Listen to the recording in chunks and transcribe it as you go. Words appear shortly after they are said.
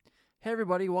Hey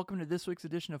everybody, welcome to this week's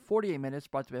edition of 48 Minutes,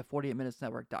 brought to you by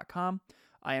 48minutesnetwork.com.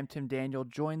 I am Tim Daniel,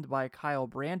 joined by Kyle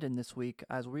Brandon this week,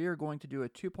 as we are going to do a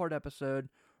two-part episode,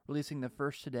 releasing the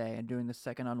first today and doing the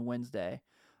second on Wednesday,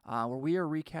 where we are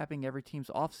recapping every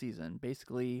team's offseason.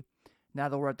 Basically, now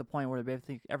that we're at the point where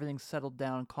everything's settled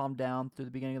down, calmed down through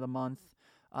the beginning of the month,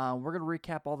 we're going to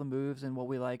recap all the moves and what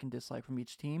we like and dislike from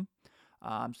each team.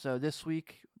 So this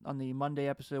week, on the Monday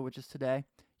episode, which is today,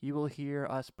 you will hear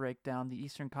us break down the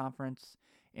Eastern Conference,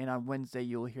 and on Wednesday,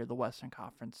 you will hear the Western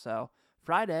Conference. So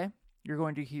Friday, you're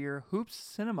going to hear Hoops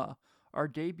Cinema, our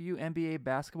debut NBA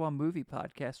basketball movie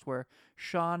podcast, where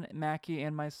Sean, Mackey,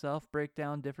 and myself break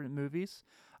down different movies.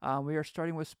 We are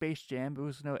starting with Space Jam,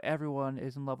 because everyone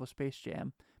is in love with Space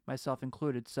Jam, myself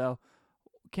included. So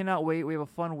cannot wait. We have a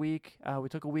fun week. We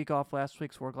took a week off last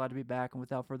week, so we're glad to be back. And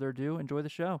without further ado, enjoy the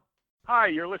show. Hi,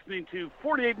 you're listening to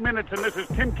 48 Minutes, and this is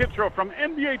Tim Kitzrow from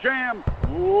NBA Jam.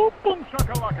 Whoa, boom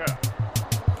shakalaka.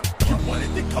 You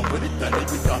wanted to come with it, done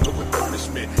it, we done it with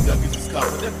punishment. Youngest is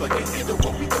confident, but can't handle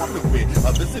what we coming with.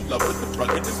 Others in love with the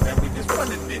ruggedness, family just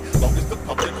running it. Long as the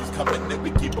public is coming, then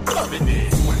we keep them loving it.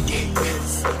 28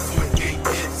 minutes, 28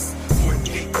 minutes,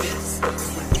 28 minutes,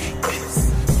 28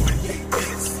 minutes, 28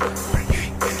 minutes,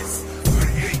 28 minutes,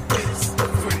 28 minutes,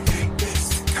 28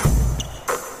 minutes, go.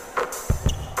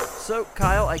 So,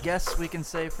 Kyle, I guess we can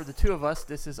say for the two of us,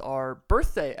 this is our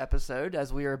birthday episode,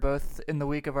 as we are both in the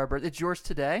week of our birthday. It's yours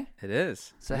today. It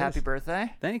is. So happy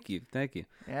birthday. Thank you.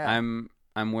 Yeah.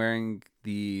 I'm wearing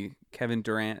the Kevin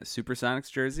Durant Supersonics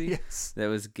jersey Yes. that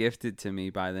was gifted to me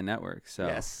by the network. So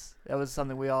Yes. That was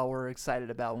something we all were excited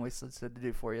about when we said to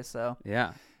do for you. So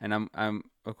yeah, and I'm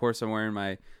of course I'm wearing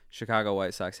my Chicago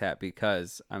White Sox hat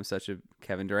because I'm such a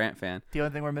Kevin Durant fan. the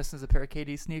only thing we're missing is a pair of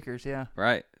KD sneakers. Yeah.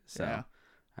 Right. So Yeah.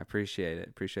 I appreciate it.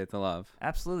 Appreciate the love.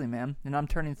 Absolutely, man. And I'm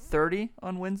turning 30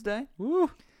 on Wednesday.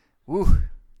 Woo! Woo.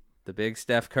 The big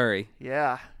Steph Curry.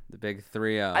 Yeah. The big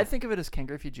 3-0. I think of it as Ken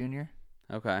Griffey Jr.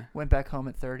 Okay. Went back home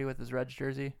at 30 with his Reds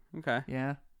jersey. Okay.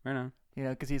 Yeah. Right on. You know,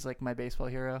 because he's like my baseball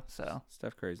hero. So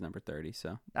Steph Curry's number 30.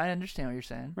 So I understand what you're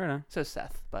saying. right on. So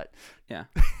Seth, but Yeah.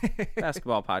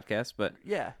 Basketball podcast, but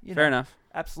yeah, you fair know, enough.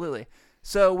 absolutely.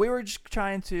 So we were just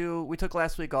we took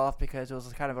last week off because it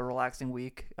was kind of a relaxing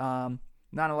week.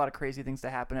 Not a lot of crazy things to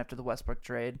happen after the Westbrook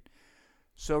trade.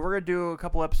 So we're going to do a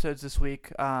couple episodes this week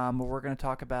where we're going to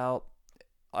talk about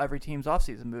every team's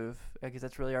offseason move, because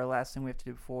that's really our last thing we have to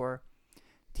do before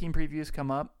team previews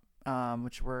come up,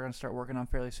 which we're going to start working on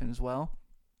fairly soon as well.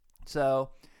 So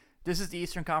this is the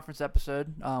Eastern Conference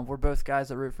episode. We're both guys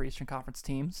that root for Eastern Conference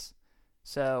teams.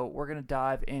 So we're going to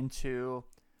dive into...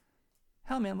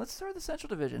 Hell, man, let's start the Central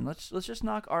Division. Let's just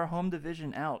knock our home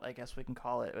division out, I guess we can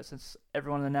call it, since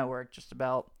everyone in the network just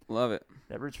about Love it.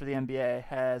 that roots for the NBA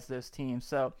has those teams.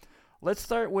 So let's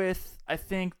start with, I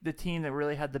think, the team that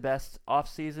really had the best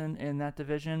offseason in that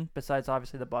division, besides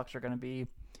obviously the Bucks are going to be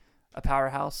a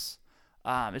powerhouse.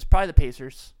 It's probably the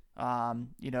Pacers.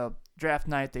 Draft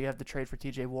night, they have the trade for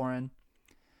TJ Warren.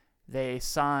 They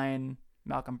sign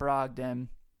Malcolm Brogdon.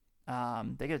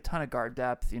 They get a ton of guard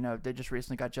depth. They just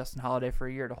recently got Justin Holiday for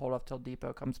a year to hold off till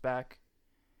Depot comes back.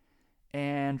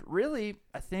 And really,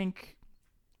 I think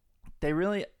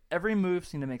every move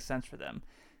seemed to make sense for them.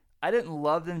 I didn't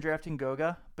love them drafting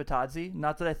Goga Batadze.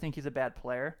 Not that I think he's a bad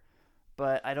player,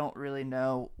 but I don't really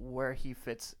know where he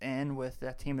fits in with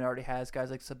that team that already has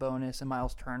guys like Sabonis and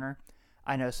Miles Turner.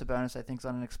 I know Sabonis, I think, is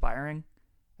on an expiring.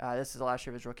 This is the last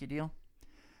year of his rookie deal.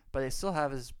 But they still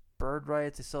have his bird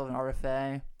rights. They still have an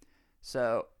RFA.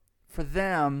 So for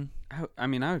them, I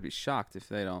would be shocked if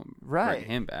they don't right,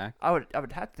 bring him back. I would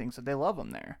have to think so. They love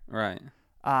him there. Right.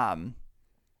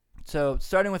 So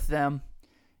starting with them,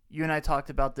 you and I talked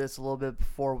about this a little bit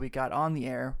before we got on the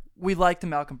air. We like the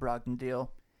Malcolm Brogdon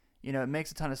deal. It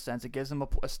makes a ton of sense. It gives them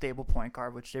a stable point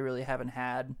guard, which they really haven't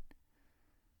had.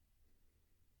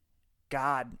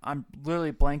 God, I'm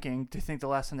literally blanking to think the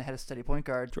last time they had a steady point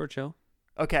guard. George Hill.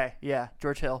 Okay, yeah,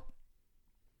 George Hill.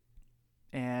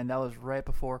 And that was right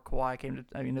before Kawhi came to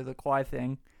the Kawhi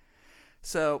thing.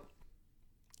 So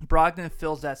Brogdon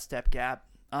fills that step gap.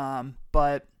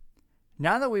 But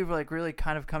now that we've really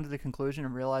kind of come to the conclusion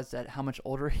and realized that how much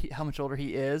older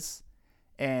he is,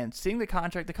 and seeing the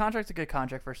contract's a good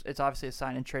contract. It's obviously a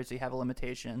sign and trade, so you have a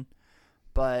limitation.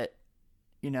 But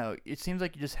it seems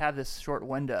like you just have this short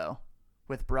window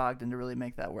with Brogdon to really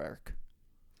make that work.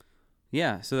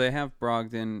 Yeah, so they have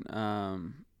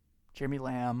Brogdon. Jeremy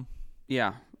Lamb.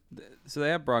 Yeah, so they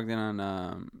have Brogdon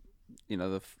on,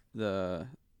 the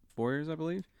Warriors, I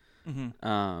believe.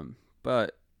 Mm-hmm.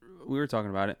 But we were talking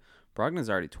about it. Brogdon's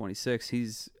already 26.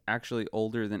 He's actually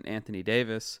older than Anthony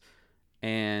Davis,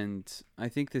 And I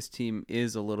think this team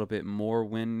is a little bit more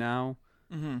win now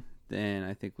than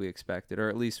I think we expected, or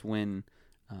at least win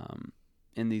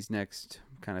in these next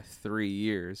kind of 3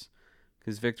 years.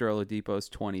 Because Victor Oladipo is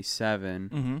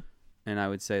 27, and I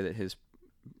would say that his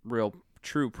real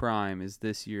true prime is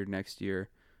this year, next year,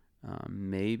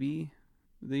 maybe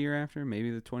the year after,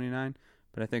 maybe the 29.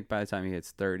 But I think by the time he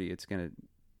hits 30, it's going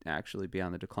to actually be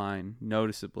on the decline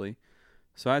noticeably.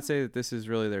 So I'd say that this is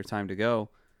really their time to go.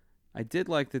 I did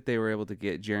like that they were able to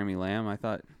get Jeremy Lamb. I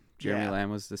thought Jeremy Lamb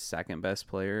was the second best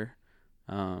player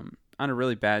on a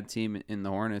really bad team in the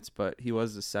Hornets, but he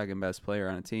was the second best player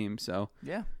on a team. So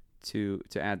to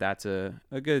add that's a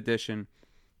good addition,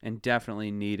 and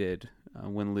definitely needed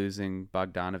when losing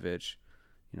Bogdanovich.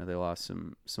 They lost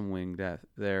some wing depth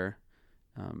there.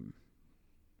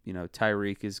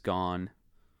 Tyreek is gone.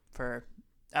 For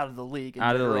out of the league.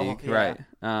 Out of the league, right.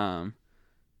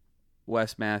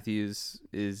 Wes Matthews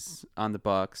is on the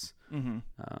Bucks.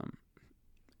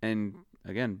 And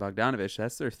again, Bogdanovich,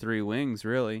 that's their 3 wings,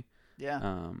 really.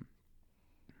 Yeah.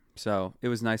 So it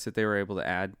was nice that they were able to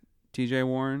add TJ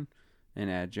Warren and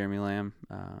add Jeremy Lamb.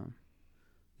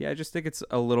 I just think it's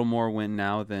a little more win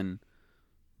now than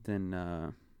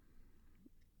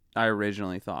I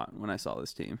originally thought when I saw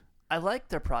this team. I like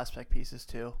their prospect pieces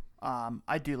too.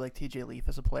 I do like TJ Leaf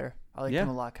as a player. I like him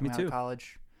a lot coming out of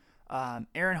college.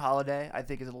 Aaron Holiday, I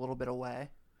think, is a little bit away.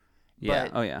 Yeah.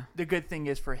 But the good thing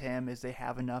is for him is they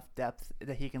have enough depth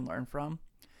that he can learn from.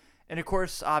 And, of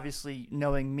course, obviously,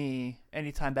 knowing me,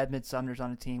 anytime Edmond Sumner's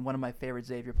on a team, one of my favorite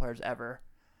Xavier players ever.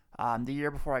 The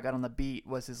year before I got on the beat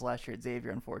was his last year at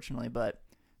Xavier, unfortunately.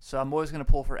 So I'm always going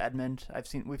to pull for Edmond.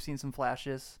 We've seen some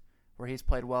flashes where he's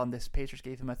played well, and this Pacers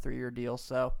gave him a 3-year deal.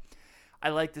 So I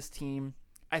like this team.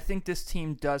 I think this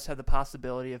team does have the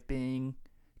possibility of being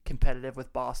competitive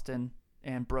with Boston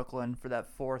and Brooklyn for that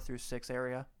 4 through 6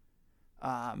 area.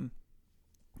 And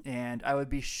I would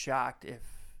be shocked if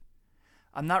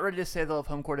 – I'm not ready to say they'll have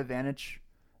home court advantage,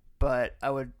 but I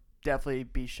would definitely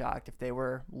be shocked if they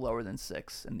were lower than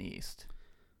 6 in the East.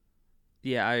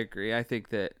 Yeah, I agree. I think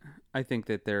that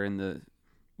they're in the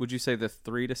 – would you say the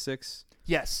 3 to 6?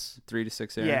 Yes. 3 to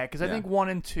 6 area? Yeah, because I think 1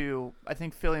 and 2, I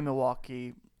think Philly and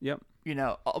Milwaukee – Yep.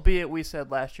 Albeit we said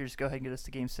last year, just go ahead and get us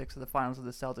to Game 6 of the finals of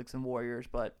the Celtics and Warriors,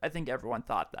 but I think everyone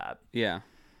thought that. Yeah.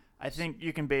 I think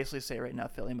you can basically say right now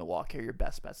Philly and Milwaukee are your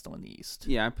best bets still in the East.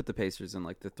 Yeah, I put the Pacers in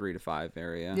like the 3 to 5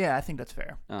 area. Yeah, I think that's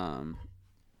fair.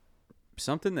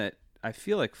 Something that I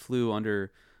feel like flew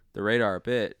under the radar a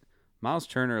bit, Miles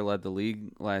Turner led the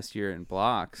league last year in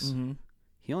blocks. Mm-hmm.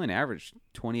 He only averaged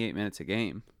 28 minutes a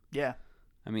game. Yeah.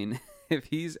 I mean, if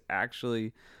he's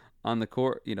actually on the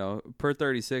court, per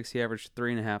 36, he averaged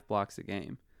 3.5 blocks a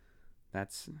game.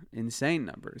 That's insane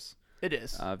numbers. It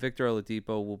is. Victor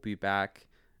Oladipo will be back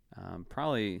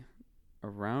probably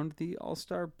around the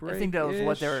All-Star break. I think that was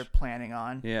what they were planning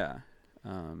on. Yeah.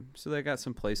 So they got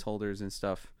some placeholders and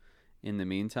stuff in the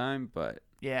meantime, but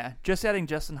yeah, just adding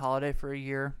Justin Holiday for a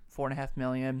year, $4.5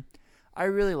 million. I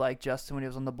really liked Justin when he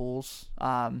was on the Bulls.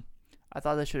 I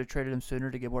thought they should have traded him sooner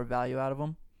to get more value out of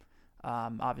him.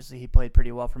 Obviously, he played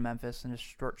pretty well for Memphis in his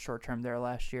short term there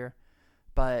last year.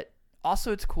 But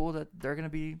also, it's cool that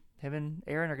him and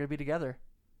Aaron are going to be together.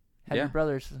 Your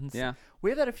brothers. Yeah.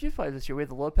 We've had a few fights this year. We have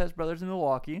the Lopez brothers in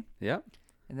Milwaukee. Yep.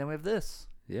 And then we have this.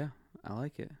 Yeah, I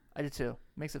like it. I do too.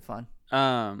 Makes it fun.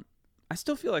 I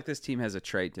still feel like this team has a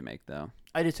trade to make, though.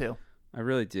 I do too. I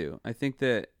really do. I think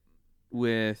that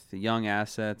with young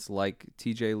assets like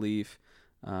TJ Leaf,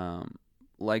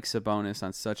 like Sabonis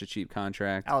on such a cheap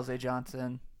contract. Alize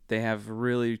Johnson. They have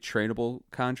really tradable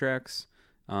contracts.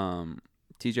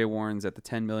 TJ Warren's at the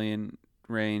 $10 million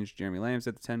range. Jeremy Lamb's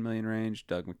at the $10 million range.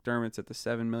 Doug McDermott's at the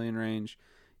 $7 million range.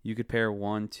 You could pair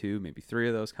 1, 2, maybe 3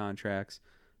 of those contracts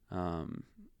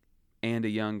and a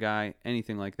young guy,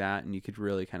 anything like that, and you could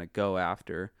really kind of go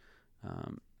after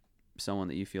someone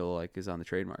that you feel like is on the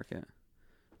trade market.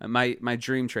 My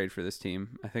dream trade for this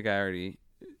team, I think I already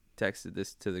texted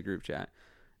this to the group chat,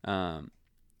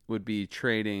 would be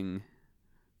trading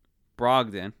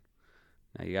Brogdon.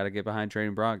 Now you got to get behind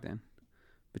trading Brogdon,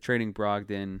 but trading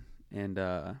Brogdon and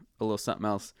a little something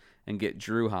else and get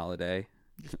Drew Holiday.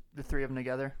 Just the 3 of them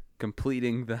together.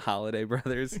 Completing the Holiday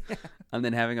brothers, and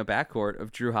then having a backcourt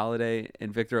of Drew Holiday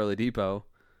and Victor Oladipo,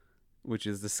 which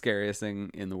is the scariest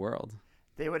thing in the world.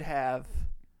 They would have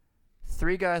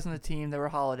 3 guys on the team that were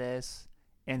Holidays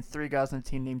and 3 guys on the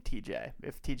team named TJ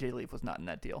if TJ Leaf was not in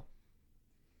that deal.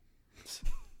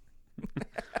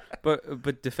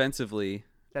 But defensively,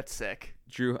 that's sick.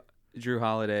 Drew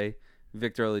Holiday,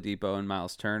 Victor Oladipo, and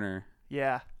Miles Turner.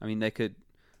 Yeah. I mean, they could,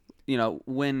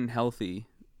 when healthy,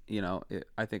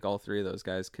 I think all three of those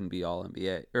guys can be all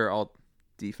NBA or all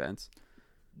defense.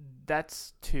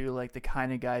 That's too like the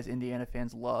kind of guys Indiana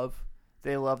fans love.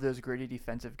 They love those gritty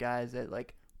defensive guys that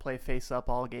like play face up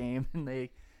all game and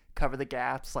they cover the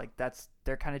gaps. Like that's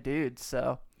their kind of dudes.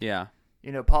 So Yeah.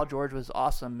 Paul George was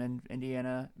awesome in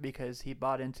Indiana because he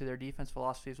bought into their defense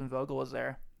philosophies when Vogel was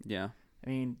there. Yeah. I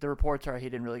mean, the reports are he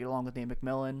didn't really get along with Nate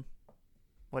McMillan,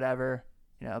 whatever,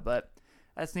 but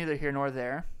that's neither here nor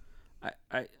there.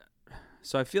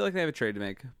 So I feel like they have a trade to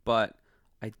make, but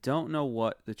I don't know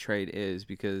what the trade is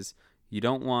because you're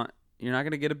not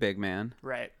going to get a big man.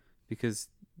 Right. Because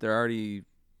they're already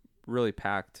really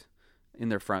packed in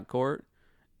their front court,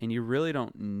 and you really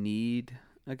don't need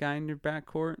a guy in your back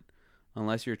court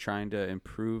unless you're trying to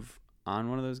improve on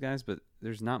one of those guys, but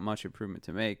there's not much improvement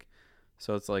to make.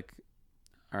 So it's like,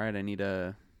 all right, I need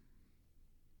a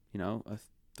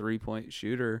 3-point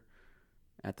shooter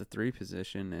at the 3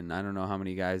 position, and I don't know how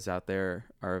many guys out there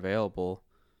are available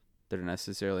that are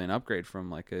necessarily an upgrade from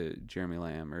like a Jeremy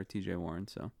Lamb or TJ Warren.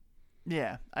 So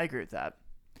yeah, I agree with that.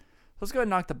 Let's go ahead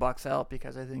and knock the Bucks out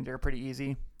because I think they're pretty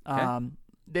easy. Okay.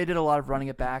 They did a lot of running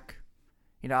it back.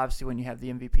 Obviously when you have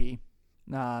the MVP,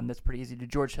 that's pretty easy.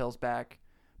 George Hill's back.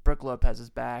 Brook Lopez is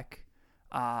back.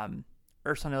 Ersan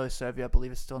Ilyasova, I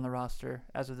believe, is still in the roster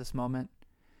as of this moment.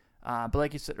 But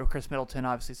like you said, Chris Middleton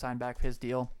obviously signed back for his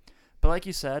deal. But like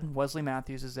you said, Wesley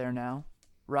Matthews is there now.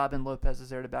 Robin Lopez is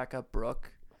there to back up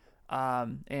Brook.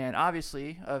 And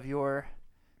obviously, of your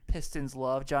Pistons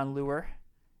love, John Lure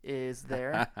is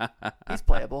there. He's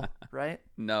playable, right?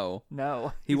 No.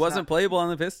 He he's wasn't not. playable on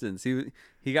the Pistons.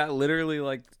 He got literally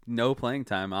like no playing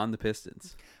time on the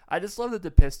Pistons. I just love that the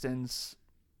Pistons.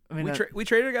 I mean, We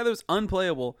traded a guy that was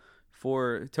unplayable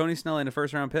for Tony Snell and a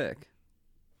first-round pick.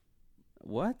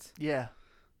 What? yeah,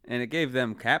 And it gave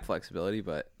them cap flexibility,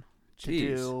 but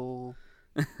jeez. to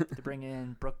bring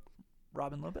in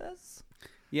Robin Lopez.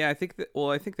 Yeah, I think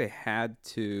they had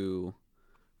to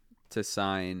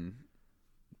sign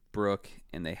Brook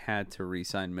and they had to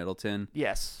re-sign Middleton.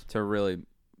 Yes. To really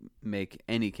make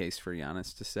any case for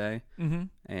Giannis to stay. Mm-hmm.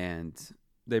 And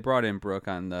they brought in Brook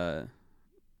on they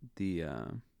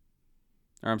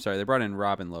brought in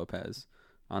Robin Lopez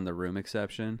on the room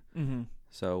exception. Mm-hmm.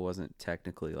 So it wasn't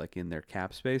technically like in their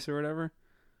cap space or whatever.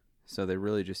 So they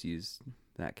really just used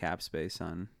that cap space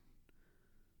on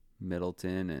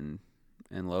Middleton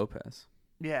and Lopez.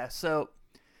 Yeah, so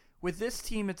with this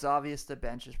team, it's obvious the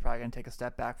bench is probably going to take a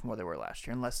step back from where they were last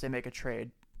year unless they make a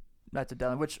trade at the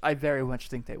deadline, which I very much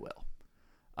think they will.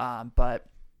 But,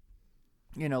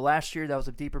 last year that was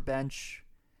a deeper bench.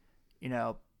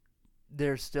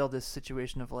 There's still this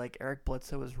situation of like Eric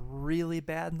Bledsoe was really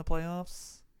bad in the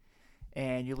playoffs.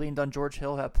 And you leaned on George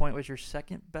Hill, who at a point was your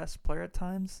second best player at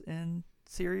times in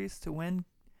series to win.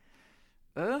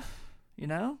 But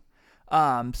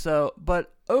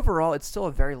overall, it's still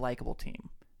a very likable team.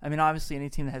 I mean, obviously, any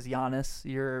team that has Giannis,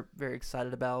 you're very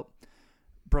excited about.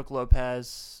 Brook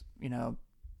Lopez, I'm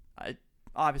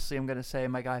going to say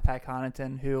my guy Pat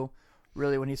Connaughton, who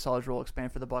really, when he saw his role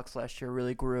expand for the Bucks last year,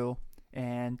 really grew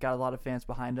and got a lot of fans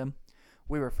behind him.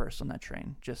 We were first on that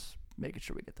train, just making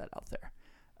sure we get that out there.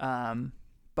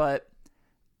 But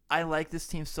I like this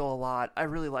team still a lot. I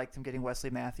really liked them getting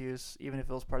Wesley Matthews, even if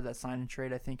it was part of that sign and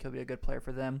trade. I think he'll be a good player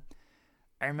for them.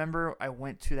 I remember I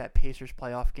went to that Pacers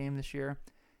playoff game this year,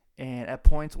 and at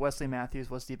points, Wesley Matthews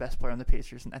was the best player on the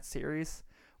Pacers in that series,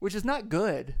 which is not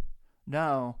good.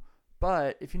 No.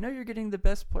 But if you're getting the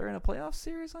best player in a playoff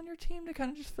series on your team to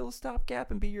kind of just fill a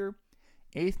stopgap and be your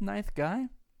 8th, 9th guy,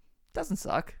 doesn't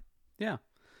suck. Yeah.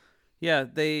 Yeah,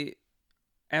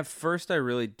 at first I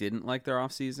really didn't like their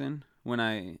offseason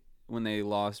when they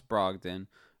lost Brogdon,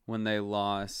 when they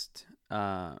lost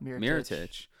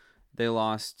Mirotic. They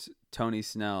lost Tony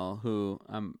Snell, who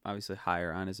I'm obviously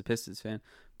higher on as a Pistons fan,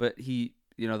 but he,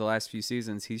 the last few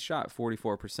seasons he's shot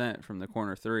 44% from the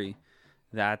corner 3.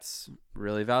 That's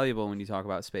really valuable when you talk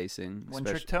about spacing. One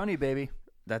trick Tony, baby.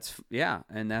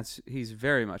 He's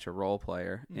very much a role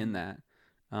player in that.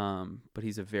 But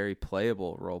he's a very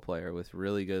playable role player with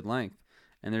really good length.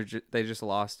 And they just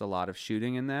lost a lot of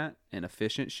shooting in that, and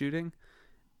efficient shooting.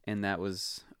 And that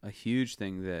was a huge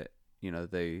thing that,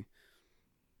 they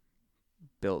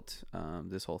built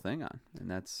this whole thing on. And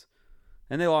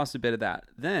they lost a bit of that.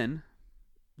 Then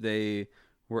they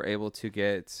were able to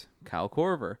get Kyle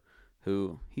Korver,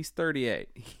 who he's 38.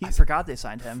 I forgot they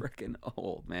signed him. Freaking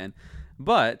old, man.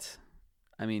 But,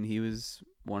 I mean, he was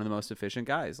one of the most efficient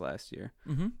guys last year.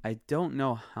 Mm-hmm. I don't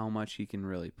know how much he can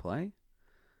really play.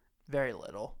 Very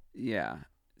little. Yeah.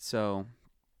 So,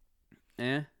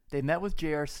 They met with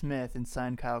J.R. Smith and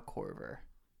signed Kyle Korver.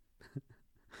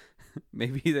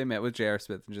 maybe they met with J.R.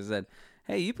 Smith and just said,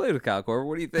 "Hey, you played with Kyle Korver.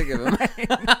 What do you think of him?"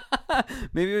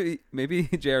 maybe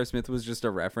J.R. Smith was just a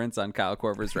reference on Kyle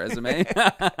Korver's resume.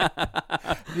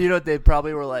 You know what they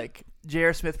probably were like?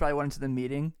 J.R. Smith probably went into the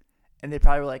meeting, and they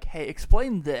probably were like, "Hey,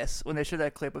 explain this." When they showed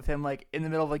that clip of him like in the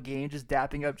middle of a game, just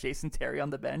dapping up Jason Terry on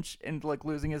the bench and like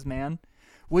losing his man.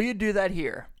 Will you do that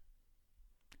here?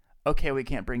 Okay, we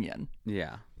can't bring you in.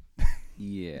 Yeah.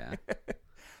 Yeah.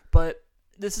 But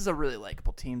this is a really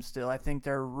likable team still. I think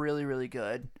they're really, really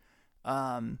good.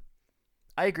 I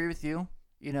agree with you.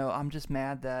 You know, I'm just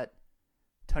mad that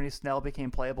Tony Snell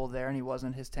became playable there and he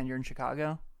wasn't his tenure in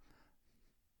Chicago.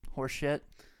 Horseshit.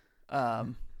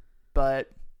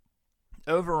 But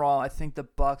overall, I think the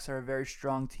Bucks are a very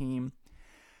strong team.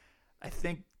 I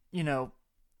think, you know,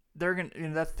 they're going to,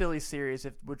 that Philly series,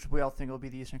 which we all think will be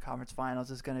the Eastern Conference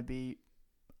Finals, is going to be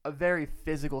a very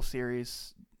physical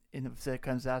series if it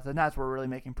comes out. And that's where we're really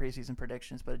making preseason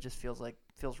predictions, but it just feels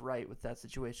right with that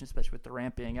situation, especially with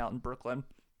Durant being out in Brooklyn.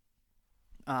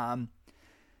 And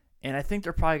I think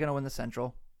they're probably going to win the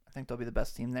Central. I think they'll be the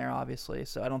best team there, obviously.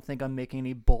 So I don't think I'm making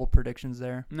any bold predictions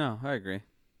there. No, I agree.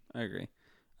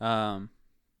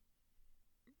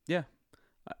 Yeah.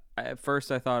 At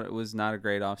first, I thought it was not a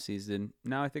great offseason.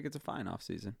 Now I think it's a fine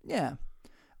offseason. Yeah.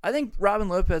 I think Robin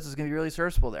Lopez is going to be really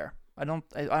serviceable there.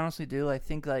 I honestly do. I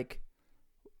think, like,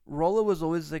 Rolla was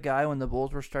always the guy when the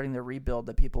Bulls were starting their rebuild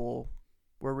that people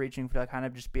were reaching for to kind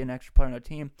of just be an extra player on their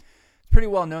team. It's pretty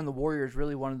well known the Warriors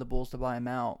really wanted the Bulls to buy him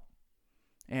out,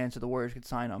 and so the Warriors could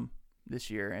sign him this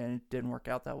year, and it didn't work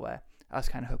out that way. I was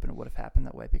kind of hoping it would have happened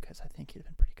that way because I think he'd have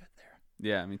been pretty good there.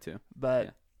 Yeah, me too.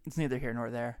 But it's neither here nor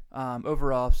there.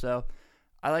 Overall, so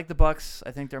I like the Bucks.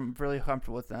 I think they're really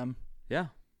comfortable with them. Yeah.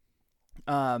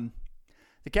 The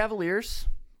Cavaliers.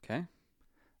 Okay.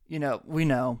 You know, we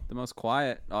know. The most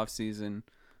quiet offseason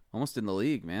almost in the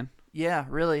league, man. Yeah,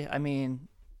 really. I mean,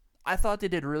 I thought they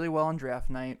did really well on draft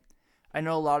night. I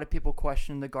know a lot of people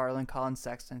question the Garland, Colin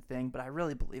Sexton thing, but I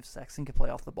really believe Sexton can play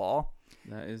off the ball.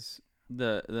 That is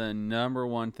the number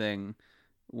one thing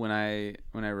when I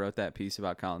wrote that piece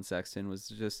about Colin Sexton was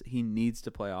just he needs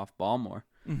to play off ball more.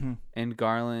 Mm-hmm. And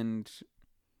Garland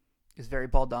is very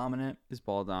ball dominant.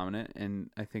 And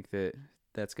I think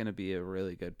that's going to be a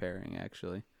really good pairing,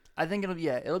 actually. I think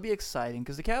it'll be exciting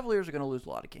because the Cavaliers are going to lose a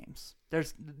lot of games.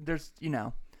 There's they're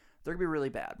going to be really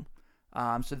bad.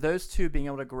 So those two being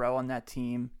able to grow on that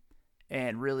team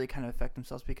and really kind of affect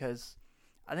themselves, because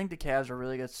I think the Cavs are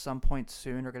really at some point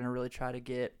soon are going to really try to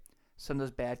get some of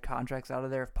those bad contracts out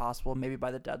of there if possible, maybe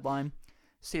by the deadline.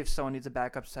 See if someone needs a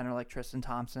backup center like Tristan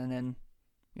Thompson and,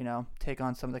 you know, take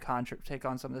on some of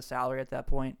the salary at that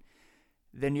point.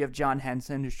 Then you have John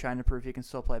Henson, who's trying to prove he can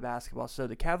still play basketball. So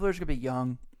the Cavaliers are going to be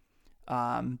young.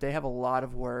 They have a lot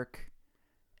of work,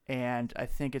 and I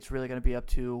think it's really going to be up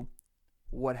to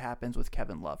what happens with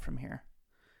Kevin Love from here.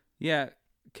 Yeah,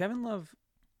 Kevin Love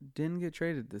didn't get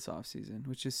traded this offseason,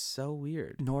 which is so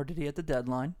weird. Nor did he at the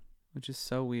deadline. Which is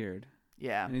so weird.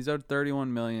 Yeah. And he's owed $31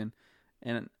 million,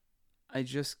 and I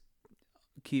just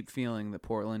keep feeling that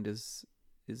Portland is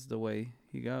the way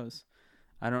he goes.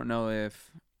 I don't know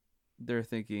if they're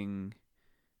thinking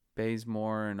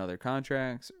Bazemore and other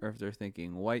contracts, or if they're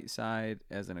thinking Whiteside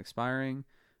as an expiring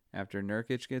after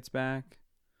Nurkic gets back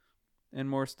and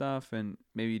more stuff, and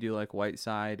maybe you do like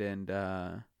Whiteside and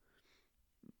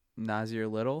Nasir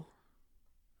Little.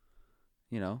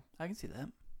 You know, I can see that.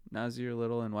 Nasir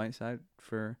Little and Whiteside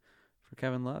for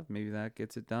Kevin Love. Maybe that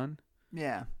gets it done.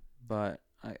 Yeah. But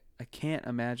I can't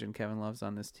imagine Kevin Love's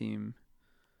on this team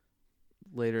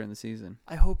later in the season.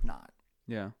 I hope not.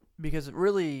 Yeah. Because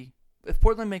really, if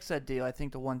Portland makes that deal, I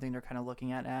think the one thing they're kind of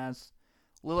looking at as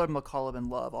Lillard, McCollum, and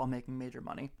Love all making major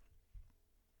money.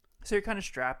 So you're kind of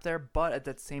strapped there, but at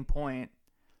that same point,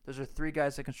 those are three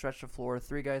guys that can stretch the floor,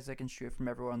 three guys that can shoot from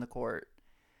everywhere on the court.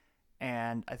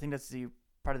 And I think that's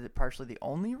partially the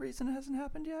only reason it hasn't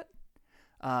happened yet.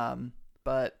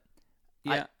 But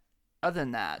yeah, other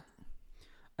than that,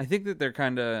 I think that they're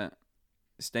kind of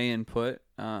staying put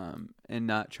and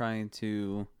not trying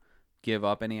to give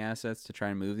up any assets to try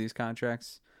and move these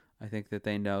contracts. I think that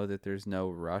they know that there's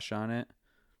no rush on it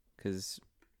because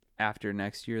after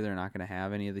next year, they're not going to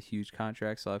have any of the huge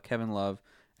contracts. They'll have Kevin Love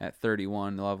at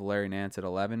 31. They'll have Larry Nance at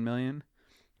 $11 million.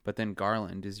 But then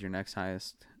Garland is your next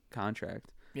highest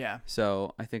contract. Yeah.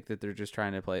 So I think that they're just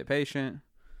trying to play it patient,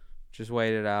 just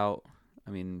wait it out. I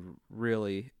mean,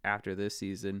 really, after this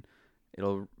season,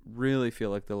 it'll really feel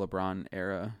like the LeBron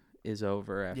era is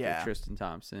over after Tristan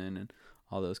Thompson and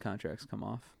all those contracts come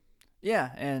off.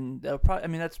 Yeah, and they'll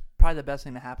that's probably the best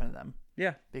thing to happen to them.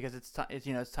 Yeah, because it's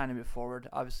time to move forward.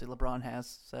 Obviously, LeBron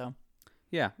has so.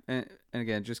 Yeah, and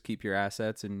again, just keep your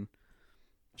assets and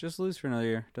Just lose for another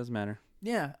year. Doesn't matter.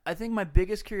 Yeah, I think my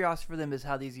biggest curiosity for them is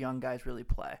how these young guys really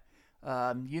play.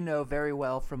 You know very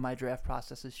well from my draft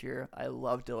process this year, I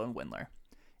love Dylan Windler.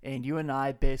 And you and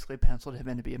I basically penciled him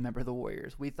in to be a member of the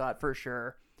Warriors. We thought for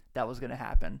sure that was going to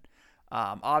happen.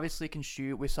 Obviously can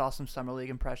shoot. We saw some Summer League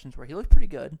impressions where he looked pretty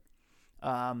good.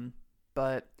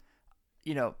 But,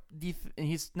 you know, and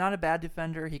he's not a bad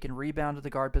defender. He can rebound at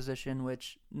the guard position,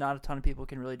 which not a ton of people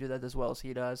can really do that as well as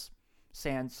he does.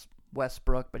 Sans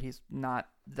Westbrook, but he's not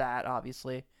that,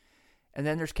 obviously. And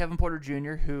then there's Kevin Porter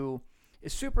Jr., who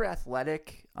is super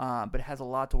athletic, but has a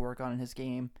lot to work on in his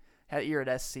game. Had a year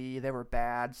at SC. They were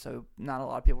bad, so not a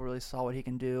lot of people really saw what he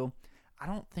can do. I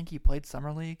don't think he played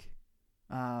Summer League.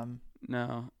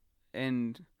 No.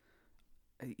 And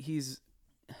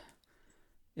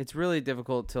it's really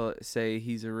difficult to say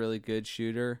he's a really good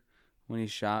shooter when he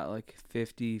shot like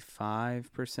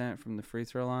 55% from the free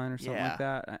throw line or something like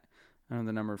that. I don't have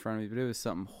the number in front of me, but it was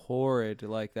something horrid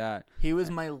like that. He was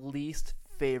my least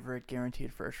favorite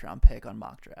guaranteed first-round pick on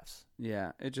mock drafts.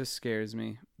 Yeah, it just scares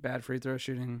me. Bad free throw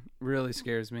shooting really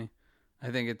scares me. I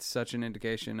think it's such an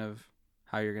indication of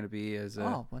how you're going to be as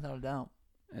without a doubt,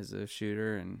 as a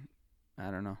shooter, and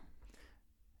I don't know.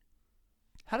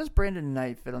 How does Brandon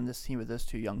Knight fit on this team with those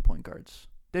two young point guards?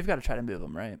 They've got to try to move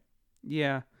him, right?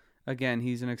 Yeah. Again,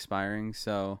 he's an expiring,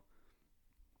 so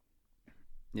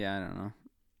yeah, I don't know.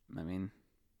 I mean,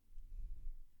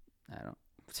 I don't.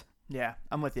 Yeah,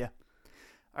 I'm with you.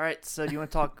 All right, so do you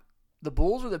want to talk the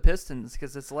Bulls or the Pistons?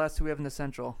 Because it's the last two we have in the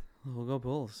Central. We'll go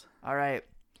Bulls. All right.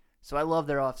 So I love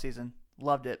their offseason.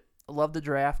 Loved it. I love the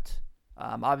draft.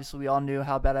 Obviously, we all knew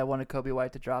how bad I wanted Kobe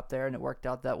White to drop there, and it worked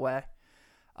out that way.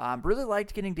 Really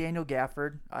liked getting Daniel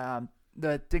Gafford. I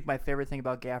think my favorite thing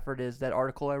about Gafford is that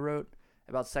article I wrote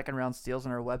about second-round steals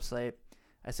on our website.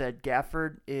 I said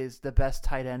Gafford is the best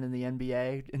tight end in the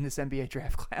NBA, in this NBA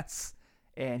draft class.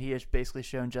 And he has basically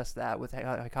shown just that with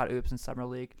I caught oops in Summer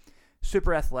League.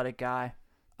 Super athletic guy.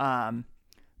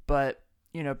 But,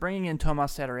 you know, bringing in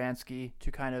Tomas Satoransky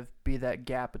to kind of be that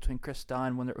gap between Chris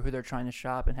Dunn, who they're trying to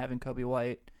shop, and having Kobe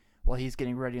White while he's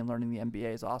getting ready and learning the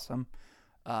NBA is awesome.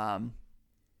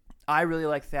 I really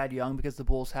like Thad Young because the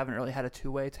Bulls haven't really had a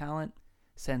two-way talent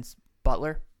since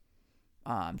Butler.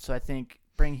 So I think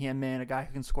bring him in, a guy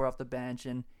who can score off the bench,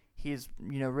 and he's,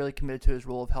 you know, really committed to his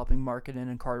role of helping Markkanen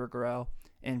and Carter grow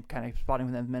and kind of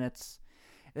spotting them minutes.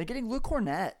 And then getting Luke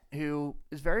Cornett, who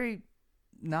is very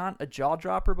not a jaw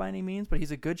dropper by any means, but he's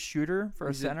a good shooter for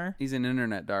a center. He's an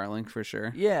internet darling for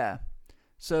sure. Yeah.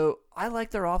 So I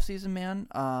like their offseason, man.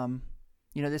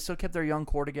 You know, they still kept their young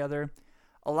core together.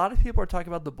 A lot of people are talking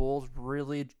about the Bulls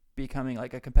really becoming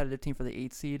like a competitive team for the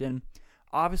 8th seed, and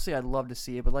obviously I'd love to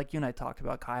see it, but like you and I talked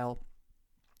about, Kyle,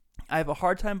 I have a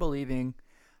hard time believing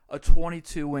a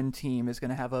 22-win team is going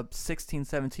to have a 16,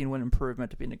 17-win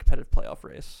improvement to be in a competitive playoff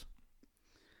race.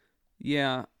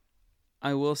 Yeah,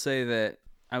 I will say that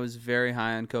I was very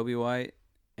high on Kobe White,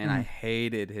 and I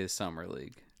hated his Summer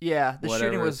League. Yeah, the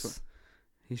shooting was...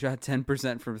 He shot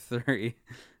 10% from 3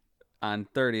 on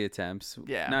 30 attempts.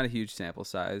 Yeah. Not a huge sample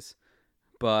size,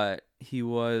 but he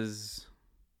was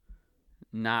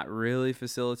not really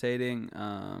facilitating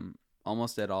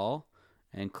almost at all,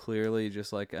 and clearly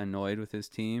just like annoyed with his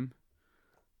team.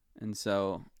 And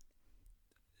so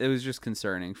it was just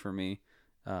concerning for me.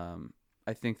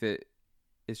 I think that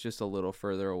it's just a little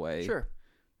further away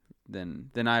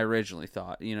than I originally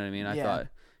thought. You know what I mean? I thought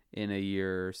in a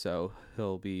year or so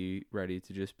he'll be ready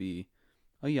to just be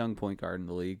a young point guard in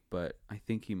the league, but I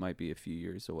think he might be a few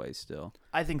years away still.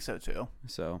 I think so too.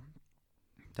 So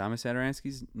Tomas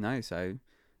Satoransky's nice.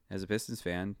 As a Pistons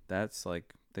fan, that's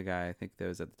like the guy I think that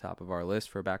was at the top of our list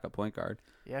for a backup point guard.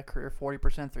 Yeah, career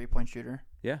 40% three-point shooter.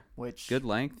 Yeah, which good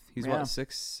length. He's what,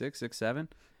 6'6", 6'7",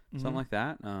 something like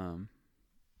that.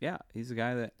 Yeah, he's a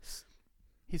guy that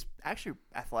he's actually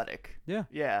athletic. Yeah.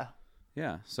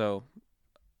 So,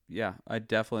 yeah, I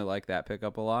definitely like that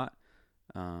pickup a lot.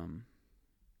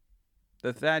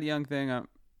 The Thad Young thing,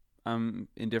 I'm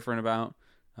indifferent about,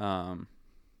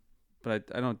 but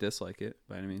I don't dislike it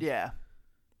by any means. Yeah.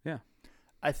 Yeah.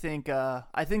 I think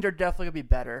they're definitely gonna be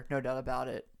better, no doubt about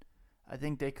it. I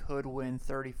think they could win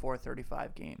 34,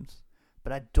 35 games,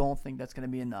 but I don't think that's gonna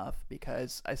be enough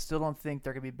because I still don't think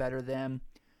they're gonna be better than,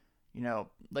 you know,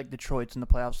 like Detroit's in the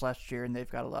playoffs last year, and they've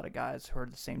got a lot of guys who are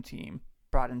the same team,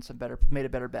 made a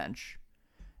better bench.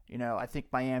 You know, I think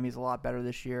Miami's a lot better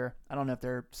this year. I don't know if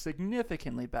they're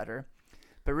significantly better,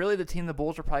 but really the team the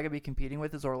Bulls are probably gonna be competing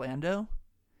with is Orlando,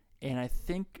 and I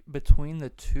think between the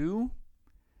two,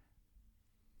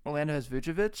 Orlando has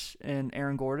Vucevic and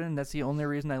Aaron Gordon. That's the only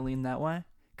reason I lean that way,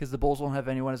 because the Bulls won't have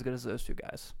anyone as good as those two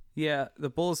guys. Yeah, the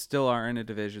Bulls still are in a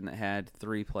division that had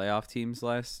 3 playoff teams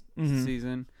last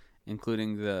season,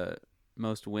 including the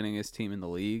most winningest team in the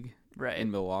league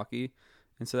in Milwaukee.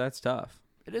 And so that's tough.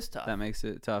 It is tough. That makes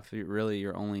it tough. Really,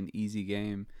 your only easy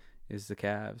game is the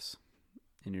Cavs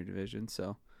in your division.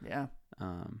 So yeah,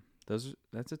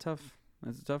 that's a tough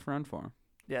run for them.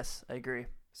 Yes, I agree.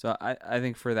 So I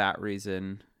think for that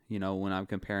reason, when I'm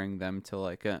comparing them to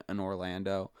like an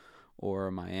Orlando or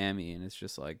a Miami, and it's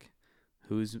just like,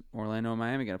 who's Orlando and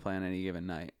Miami going to play on any given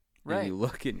night? Right. And you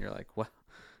look and you're like, well,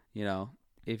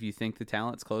 if you think the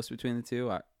talent's close between the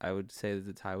two, I would say that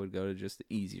the tie would go to just the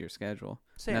easier schedule.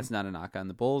 Same. And that's not a knock on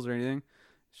the Bulls or anything.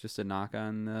 It's just a knock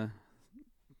on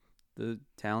the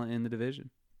talent in the division.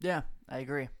 Yeah, I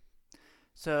agree.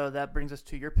 So that brings us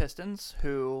to your Pistons,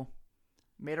 who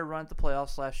made a run at the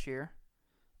playoffs last year.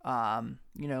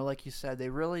 Like you said, they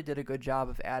really did a good job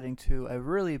of adding to a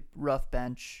really rough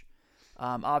bench.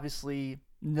 Obviously,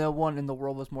 no one in the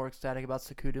world was more ecstatic about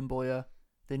Sekou Doumbouya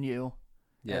than you,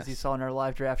 as you saw in our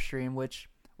live draft stream, which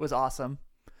was awesome.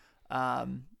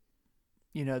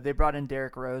 They brought in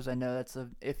Derrick Rose. I know that's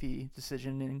an iffy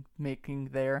decision in making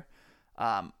there.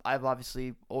 I've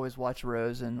obviously always watched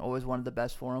Rose and always wanted the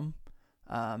best for him,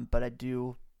 but I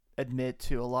do admit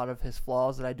to a lot of his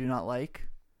flaws that I do not like.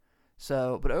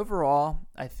 So, but overall,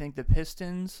 I think the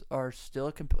Pistons are still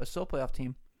a playoff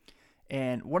team.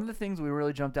 And one of the things we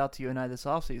really jumped out to you and I this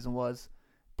offseason was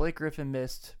Blake Griffin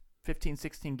missed 15,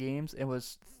 16 games and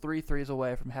was 3 threes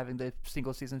away from having the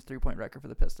single season 3-point record for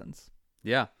the Pistons.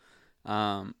 Yeah.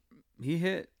 He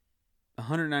hit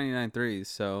 199 threes,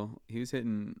 so he was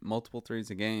hitting multiple threes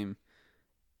a game,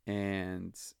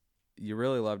 and you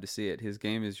really love to see it. His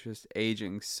game is just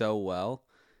aging so well,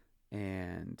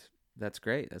 and that's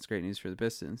great. That's great news for the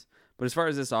Pistons. But as far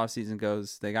as this offseason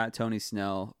goes, they got Tony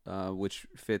Snell, which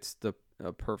fits the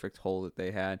perfect hole that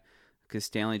they had, because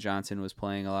Stanley Johnson was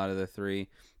playing a lot of the 3.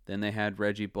 Then they had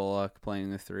Reggie Bullock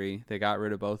playing the 3. They got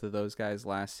rid of both of those guys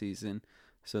last season.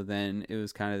 So then it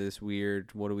was kind of this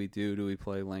weird, what do we do? Do we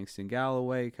play Langston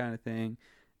Galloway kind of thing?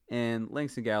 And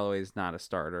Langston Galloway is not a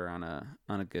starter on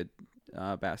a good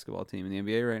basketball team in the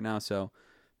NBA right now. So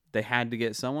they had to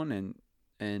get someone,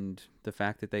 and the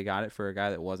fact that they got it for a guy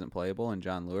that wasn't playable and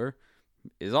John Lure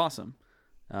is awesome.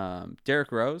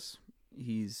 Derrick Rose,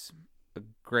 he's a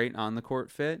great on the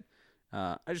court fit.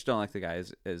 I just don't like the guy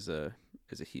as a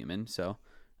human. So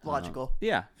logical.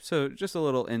 Yeah. So just a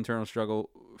little internal struggle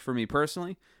for me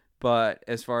personally. But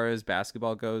as far as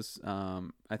basketball goes,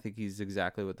 I think he's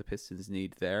exactly what the Pistons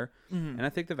need there. Mm-hmm. And I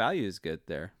think the value is good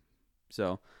there.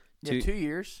 So 2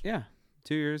 years. Yeah.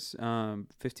 2 years,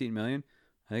 $15 million.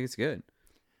 I think it's good.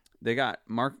 They got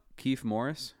Markieff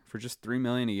Morris for just $3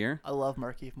 million a year. I love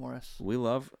Markieff Morris. We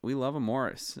love a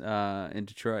Morris in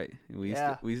Detroit. We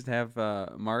used to have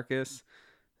Marcus.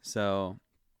 So,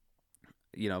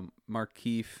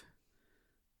 Markieff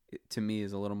to me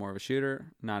is a little more of a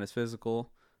shooter, not as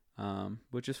physical,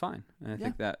 which is fine. And I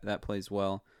think that plays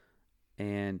well.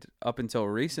 And up until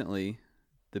recently,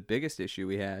 the biggest issue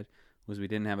we had was we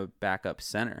didn't have a backup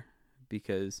center,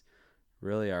 because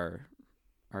really our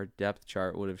depth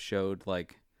chart would have showed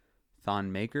like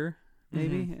Thon Maker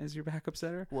maybe as your backup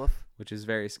center. Woof. Which is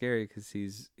very scary, because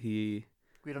we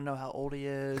don't know how old he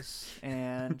is,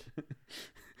 and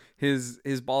his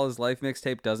Ball is Life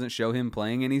mixtape doesn't show him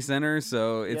playing any center,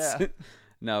 so it's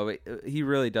no, he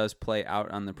really does play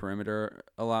out on the perimeter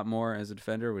a lot more as a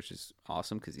defender, which is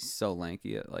awesome because he's so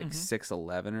lanky at like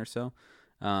 6'11" or so.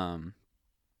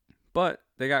 But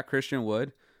they got Christian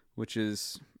Wood, which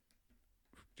is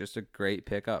just a great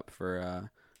pickup for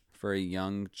a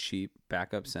young, cheap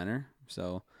backup center.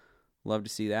 So love to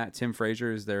see that. Tim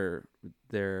Frazier is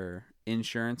their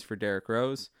insurance for Derrick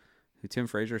Rose, who Tim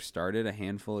Frazier started a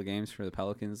handful of games for the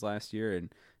Pelicans last year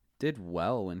and did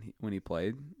well when he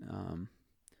played. And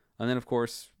then, of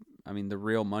course, the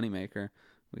real moneymaker,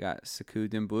 we got Sekou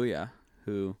Doumbouya,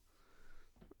 who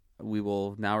we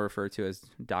will now refer to as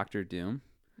Dr. Doom,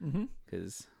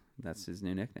 because that's his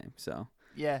new nickname. So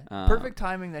yeah, perfect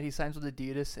timing that he signs with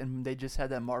Adidas, and they just had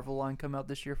that Marvel line come out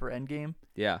this year for Endgame.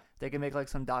 Yeah, they can make like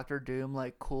some Dr. Doom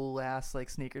like cool ass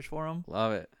like sneakers for him.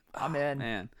 Love it. I'm in.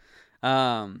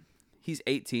 Man, he's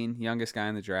 18, youngest guy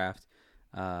in the draft.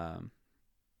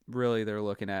 Really, they're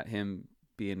looking at him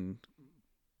being,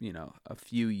 a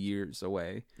few years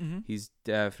away. He's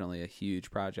definitely a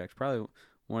huge project, probably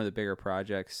one of the bigger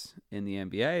projects in the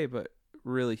NBA, but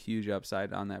really huge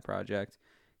upside on that project.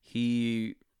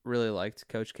 He really liked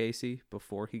Coach Casey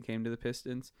before he came to the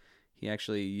Pistons. He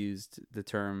actually used the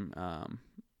term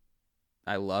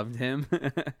I loved him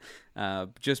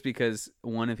just because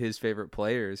one of his favorite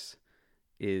players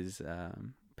is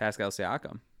Pascal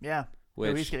Siakam, Yeah. Who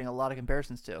which he's getting a lot of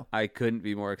comparisons to. I couldn't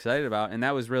be more excited about. And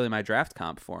that was really my draft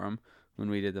comp for him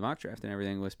when we did the mock draft and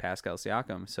everything was Pascal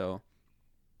Siakam. So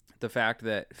the fact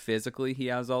that physically he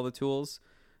has all the tools,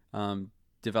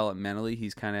 developmentally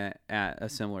he's kind of at a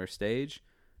similar stage,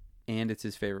 and it's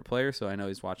his favorite player, so I know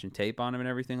he's watching tape on him and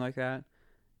everything like that.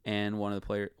 And one of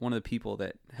the people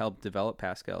that helped develop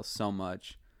Pascal so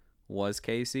much was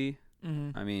Casey.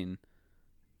 Mm-hmm. I mean,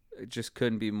 just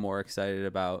couldn't be more excited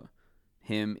about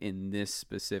him in this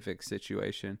specific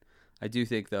situation. I do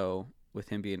think, though, with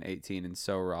him being 18 and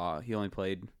so raw, he only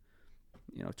played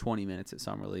 20 minutes at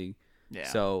Summer League. Yeah.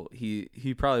 So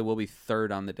he probably will be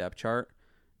third on the depth chart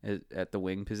at the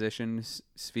wing position.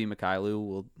 Svi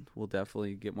Mykhailiuk will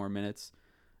definitely get more minutes.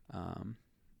 I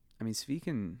mean, Svi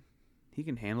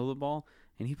can handle the ball,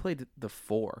 and he played the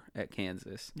 4 at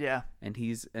Kansas. Yeah. And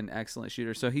he's an excellent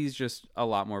shooter. So he's just a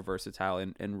lot more versatile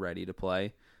and ready to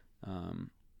play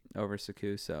over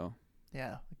Sekou. So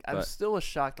yeah. I'm still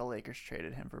shocked the Lakers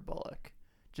traded him for Bullock,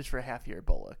 just for a half-year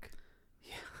Bullock.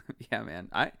 Yeah, man.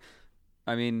 I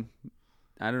mean,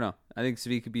 I don't know. I think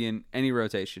Svi could be in any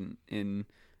rotation in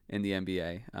the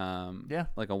NBA. Yeah.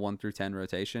 Like a 1 through 10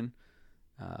 rotation.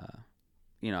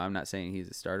 I'm not saying he's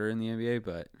a starter in the NBA,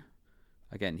 but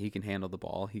again, he can handle the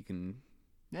ball. He can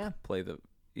play the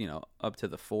up to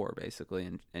the 4 basically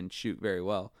and shoot very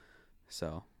well.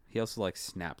 So he also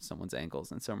snapped someone's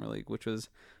ankles in Summer League, which was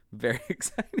very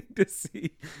exciting to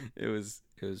see. It was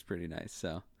pretty nice.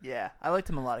 So yeah, I liked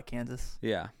him a lot at Kansas.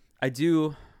 yeah, I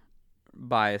do.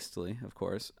 Biasedly, of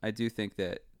course, I do think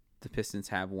that the Pistons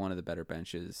have one of the better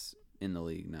benches in the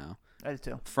league now. I do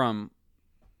too. From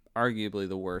arguably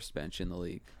the worst bench in the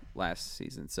league last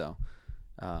season. So,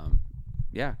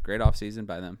 yeah, great offseason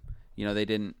by them. They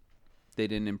didn't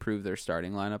improve their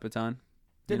starting lineup a ton.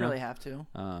 Didn't really have to.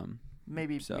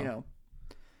 Maybe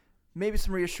maybe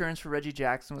some reassurance for Reggie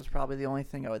Jackson was probably the only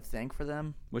thing I would think for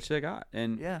them. Which they got.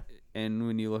 And and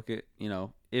when you look at,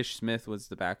 Ish Smith was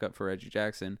the backup for Reggie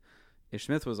Jackson. Ish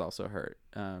Smith was also hurt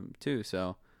too.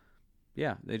 So,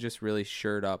 yeah, they just really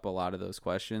shored up a lot of those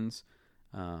questions.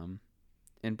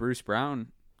 And Bruce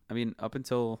Brown, I mean, up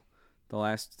until the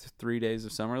last 3 days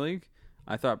of Summer League,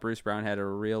 I thought Bruce Brown had a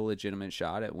real legitimate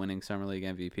shot at winning Summer League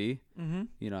MVP.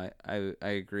 Mm-hmm. I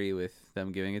agree with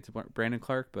them giving it to Brandon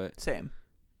Clark, but same.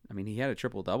 I mean, he had a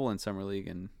triple-double in Summer League,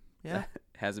 and that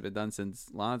hasn't been done since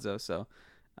Lonzo. So,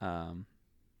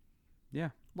 yeah.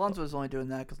 Lonzo was only doing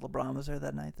that because LeBron was there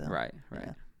that night, though. Right.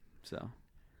 Yeah.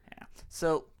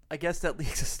 So I guess that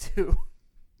leads us to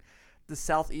the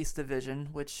Southeast Division,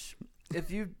 which if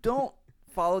you don't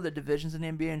follow the divisions in the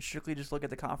NBA and strictly just look at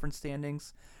the conference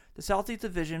standings, the Southeast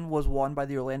Division was won by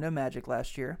the Orlando Magic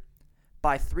last year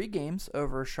by 3 games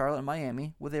over Charlotte and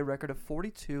Miami with a record of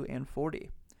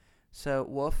 42-40.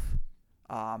 So,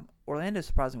 Orlando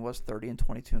surprisingly was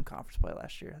 30-22 in conference play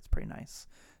last year. That's pretty nice.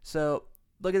 So,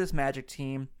 look at this Magic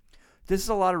team. This is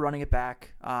a lot of running it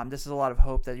back. This is a lot of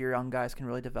hope that your young guys can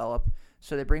really develop.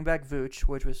 So they bring back Vooch,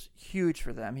 which was huge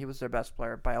for them. He was their best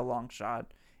player by a long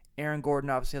shot. Aaron Gordon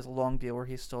obviously has a long deal where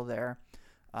he's still there.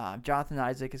 Jonathan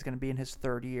Isaac is going to be in his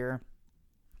 3rd year.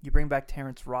 You bring back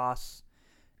Terrence Ross.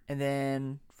 And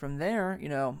then from there,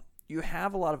 you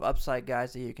have a lot of upside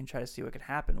guys that you can try to see what could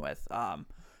happen with. Mo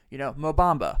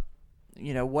Bamba.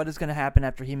 What is going to happen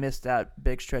after he missed that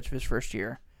big stretch of his first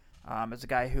year? As a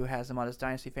guy who has him on his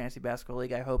Dynasty Fantasy Basketball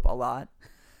League, I hope a lot.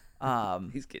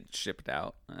 he's getting shipped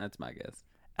out. That's my guess.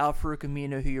 Al-Farouq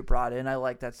Aminu, who you brought in, I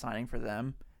like that signing for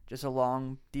them. Just a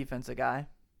long defensive guy.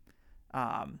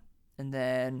 And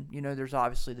then, there's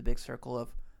obviously the big circle of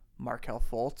Markelle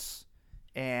Fultz.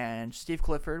 And Steve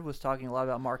Clifford was talking a lot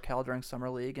about Markelle during Summer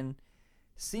League and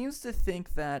seems to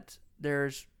think that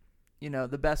there's,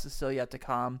 the best is still yet to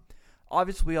come.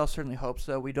 Obviously, we all certainly hope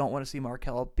so. We don't want to see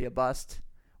Markelle be a bust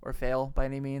or fail by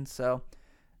any means. So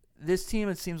this team,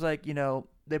 it seems like,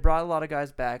 they brought a lot of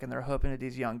guys back, and they're hoping that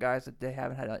these young guys that they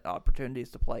haven't had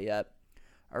opportunities to play yet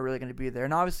are really going to be there.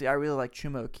 And obviously, I really like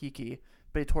Chuma Okeke,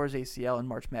 but he tore his ACL in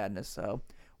March Madness, so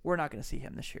we're not going to see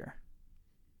him this year.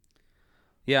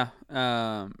 Yeah.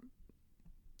 To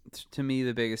me,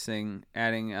 the biggest thing,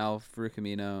 adding Al-Farouq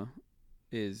Aminu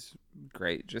is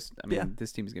great.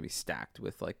 This team is going to be stacked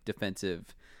with, defensive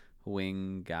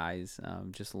wing guys,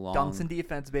 just long. Dunks and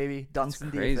defense, baby. Dunks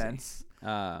and crazy. Defense.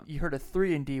 You heard of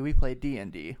 3-and-D. We play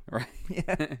D&D. Right.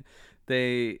 Yeah.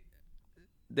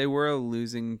 They were a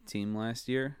losing team last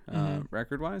year,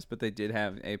 record-wise, but they did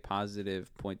have a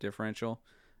positive point differential.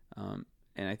 And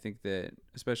I think that,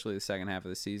 especially the second half of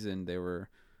the season, they were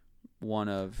one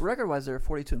of... Record-wise, they were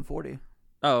 42-40.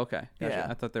 Oh, okay. Gotcha. Yeah.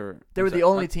 I thought they were... They were the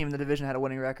only team in the division that had a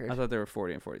winning record. I thought they were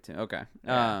 40-42. Okay.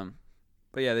 Yeah.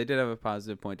 But yeah, they did have a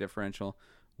positive point differential,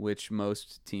 which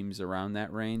most teams around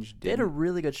that range did. They had a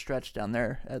really good stretch down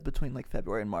there between like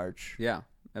February and March. Yeah,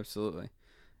 absolutely.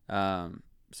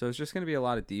 So it's just going to be a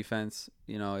lot of defense.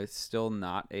 You know, it's still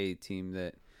not a team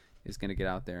that is going to get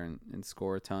out there and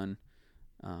score a ton.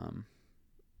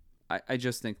 I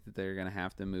just think that they're going to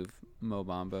have to move Mo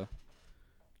Bamba.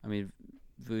 I mean,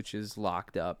 Vooch is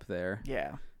locked up there.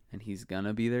 Yeah. And he's going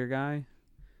to be their guy.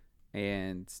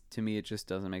 And to me, it just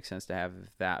doesn't make sense to have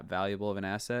that valuable of an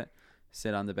asset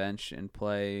sit on the bench and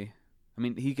play. I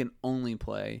mean, he can only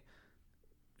play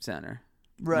center.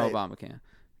 Right. Mo Bamba can.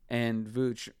 And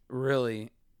Vooch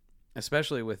really,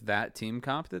 especially with that team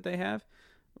comp that they have,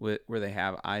 where they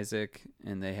have Isaac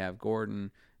and they have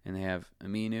Gordon and they have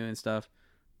Aminu and stuff,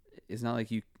 it's not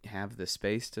like you have the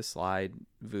space to slide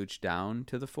Vooch down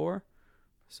to the 4.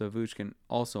 So Vooch can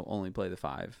also only play the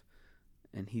 5.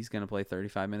 And he's going to play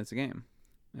 35 minutes a game.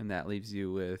 And that leaves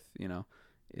you with, you know,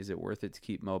 is it worth it to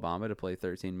keep Mo Bamba to play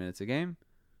 13 minutes a game?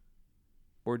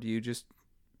 Or do you just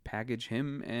package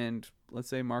him and, let's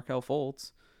say, Markelle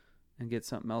Fultz and get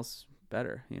something else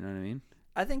better? You know what I mean?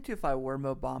 I think, too, if I were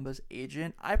Mo Bamba's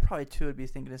agent, I probably, too, would be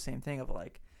thinking the same thing of,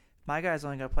 like, my guy's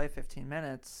only going to play 15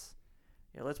 minutes.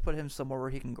 Yeah, let's put him somewhere where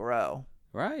he can grow.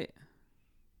 Right.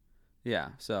 Yeah,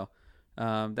 so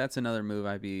that's another move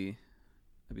I'd be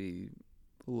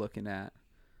looking at.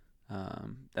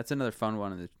 That's another fun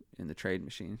one in the trade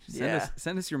machine.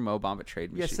 Send us your Mo Bamba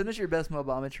trade machine. Yeah, send us your best Mo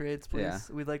Bamba trades, please. Yeah.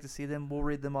 We'd like to see them. We'll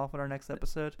read them off in our next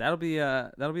episode. That'll be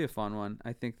a fun one.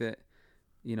 I think that,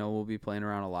 you know, we'll be playing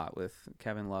around a lot with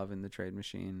Kevin Love in the trade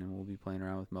machine, and we'll be playing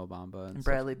around with Mo Bamba and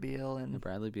Bradley Beal and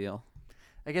Bradley Beal.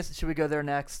 I guess, should we go there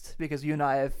next? Because you and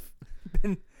I have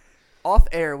been off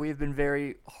air. We've been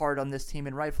very hard on this team,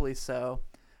 and rightfully so.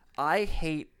 I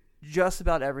hate just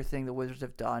about everything the Wizards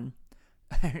have done.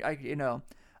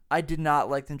 I did not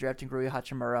like them drafting Rui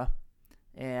Hachimura,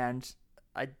 and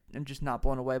I am just not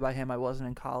blown away by him. I wasn't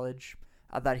in college.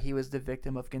 I thought he was the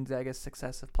victim of Gonzaga's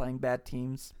success of playing bad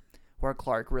teams, where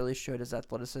Clark really showed his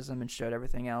athleticism and showed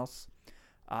everything else.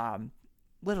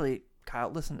 Literally,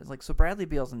 Kyle, listen, it's like, so Bradley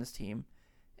Beal's in this team,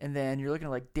 and then you're looking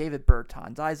at like David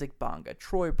Bertans, Isaac Bonga,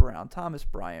 Troy Brown, Thomas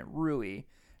Bryant, Rui,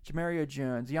 Jamario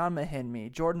Jones, Jan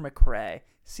Mahinmi, Jordan McRae,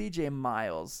 CJ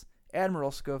Miles, Admiral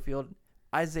Schofield,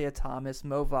 Isaiah Thomas,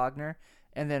 Mo Wagner,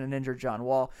 and then an injured John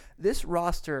Wall. This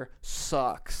roster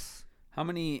sucks. How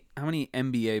many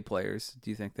NBA players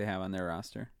do you think they have on their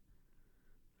roster?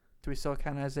 Do we still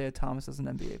count Isaiah Thomas as an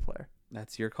NBA player?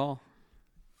 That's your call.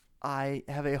 I'm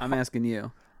asking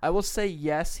you. I will say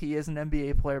yes, he is an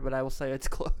NBA player, but I will say it's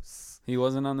close. He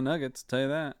wasn't on the Nuggets, tell you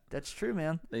that. That's true,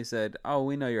 man. They said, "Oh,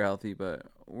 we know you're healthy, but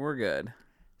we're good."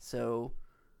 So,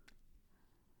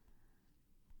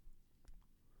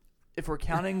 if we're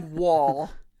counting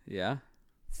Wall, yeah,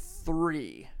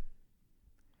 3.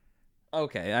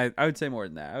 Okay, I would say more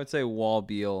than that. I would say Wall,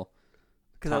 Beal,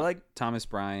 because I like Thomas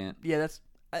Bryant. Yeah, that's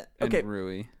okay. And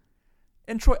Rui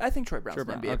and Troy. I think Troy Brown's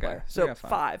an NBA player. So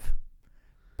 5.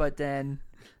 But then,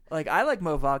 like, I like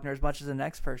Mo Wagner as much as the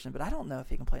next person, but I don't know if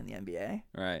he can play in the NBA.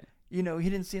 Right. You know, he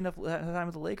didn't see enough time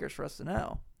with the Lakers for us to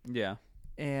know. Yeah.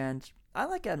 And I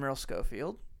like Admiral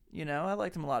Schofield. You know, I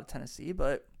liked him a lot at Tennessee,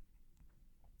 but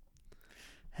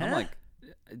I'm like,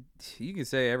 you can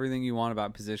say everything you want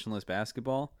about positionless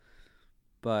basketball,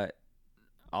 but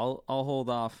I'll hold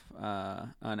off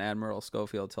on Admiral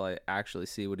Schofield till I actually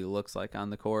see what he looks like on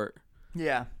the court.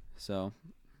 Yeah. So,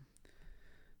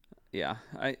 yeah,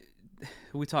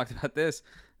 we talked about this.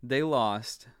 They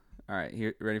lost. All right,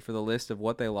 here, ready for the list of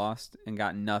what they lost and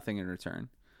got nothing in return.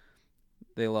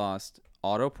 They lost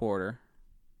Otto Porter,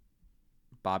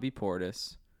 Bobby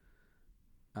Portis,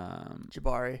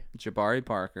 Jabari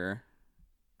Parker,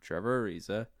 Trevor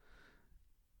Ariza,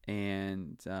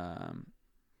 and guy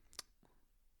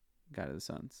to the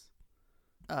Suns,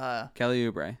 Kelly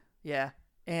Oubre. Yeah,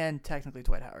 and technically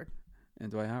Dwight Howard.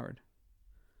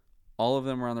 All of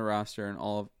them were on the roster,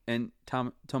 and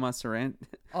Tomas Satoransky.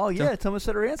 Oh yeah, Tomas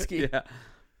Satoransky. Yeah,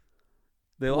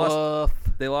 they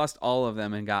lost all of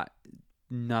them and got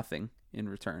nothing in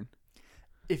return.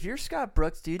 If you're Scott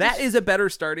Brooks, that is a better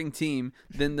starting team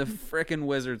than the frickin'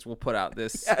 Wizards will put out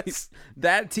this. Yes.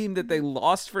 That team that they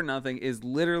lost for nothing is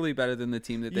literally better than the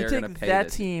team that they're going to pay. You take that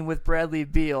team with Bradley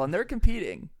Beal, and they're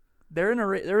competing. They're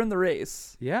in the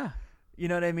race. Yeah. You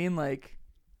know what I mean? Like,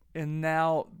 and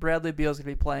now Bradley Beal's going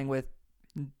to be playing with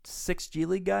 6 G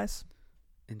League guys.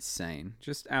 Insane.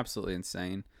 Just absolutely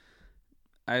insane.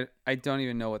 I don't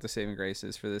even know what the saving grace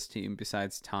is for this team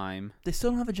besides time. They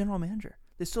still don't have a general manager.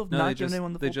 They still have not given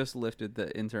anyone the full... They just lifted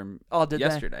the interim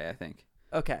yesterday, I think.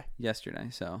 Okay. Yesterday,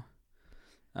 so.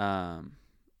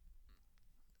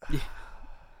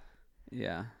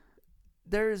 Yeah.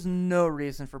 There's no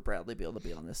reason for Bradley Beal to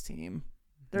be on this team.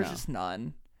 There's No. just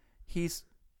none.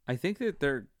 I think that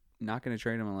they're not going to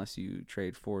trade him unless you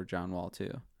trade for John Wall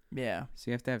too. Yeah.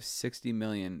 So you have to have $60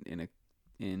 million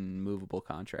in movable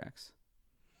contracts.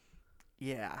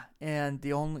 Yeah. And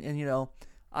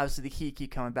obviously the Heat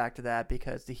keep coming back to that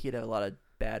because the Heat have a lot of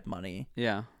bad money.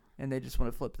 Yeah. And they just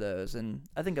want to flip those. And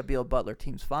I think a Beal Butler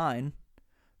team's fine.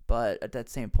 But at that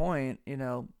same point,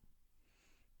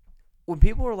 when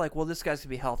people are like, well, this guy's going to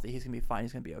be healthy, he's going to be fine,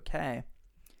 he's going to be okay,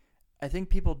 I think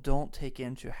people don't take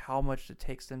into how much it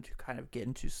takes them to kind of get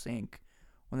into sync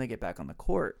when they get back on the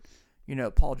court.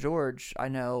 Paul George, I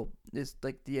know, is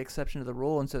like the exception to the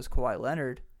rule, and so is Kawhi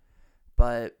Leonard.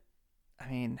 But, I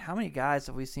mean, how many guys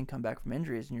have we seen come back from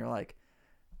injuries, and you're like,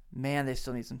 man, they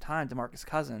still need some time. DeMarcus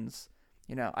Cousins,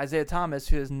 Isaiah Thomas,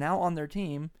 who is now on their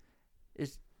team,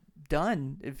 is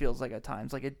done, it feels like at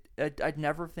times. Like, I'd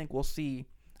never think we'll see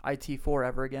IT4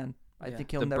 ever again. I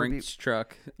think he'll never Brinks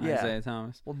truck, Isaiah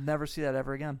Thomas. We'll never see that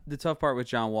ever again. The tough part with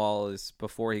John Wall is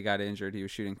before he got injured, he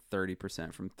was shooting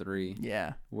 30% from three.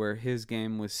 Yeah. Where his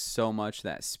game was so much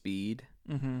that speed.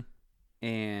 Mm-hmm.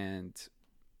 And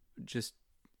just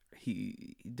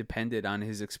he depended on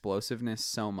his explosiveness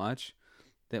so much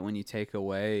that when you take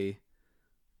away,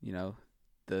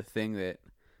 the thing that,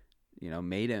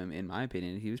 made him, in my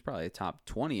opinion, he was probably a top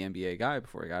 20 NBA guy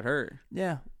before he got hurt.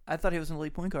 Yeah. I thought he was an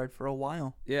elite point guard for a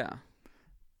while. Yeah.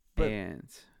 But and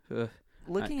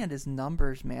looking at his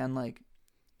numbers, man, like,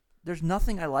 there's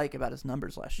nothing I like about his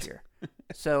numbers last year.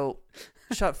 So,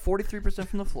 shot 43%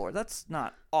 from the floor. That's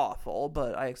not awful,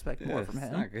 but I expect more from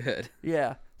him. Not good.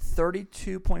 Yeah.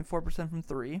 32.4% from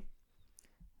three.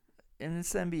 And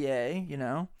it's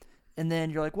NBA, And then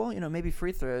you're like, well, maybe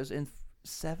free throws. And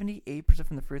 78%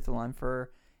 from the free throw line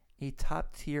for a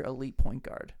top-tier elite point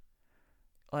guard.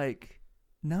 Like,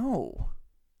 no.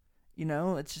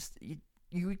 It's just,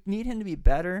 you need him to be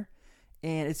better.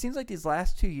 And it seems like these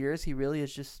last 2 years, he really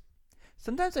is just,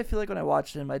 sometimes I feel like when I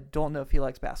watch him, I don't know if he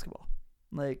likes basketball.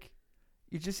 Like,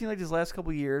 you just seem like these last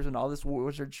couple years when all this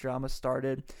Wizards drama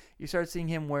started, you start seeing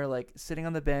him sitting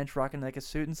on the bench, rocking like a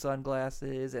suit and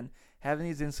sunglasses, and having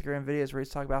these Instagram videos where he's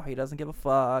talking about how he doesn't give a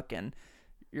fuck, and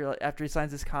you're like, after he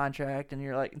signs his contract, and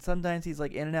you're like, and sometimes he's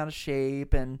like in and out of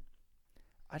shape, and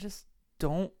I just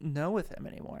don't know with him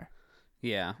anymore.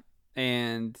 Yeah.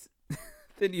 And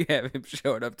then you have him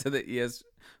showing up to the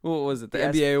what was it, the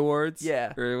NBA Awards?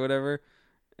 Yeah. Or whatever.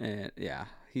 And yeah,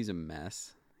 he's a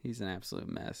mess. He's an absolute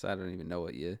mess. I don't even know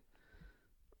what you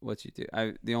do.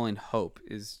 The only hope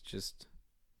is just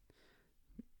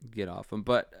get off him.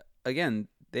 But again,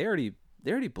 they already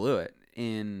blew it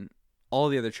in all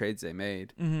the other trades they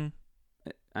made. Mm-hmm.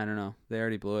 I don't know. They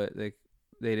already blew it.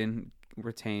 They didn't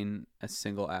retain a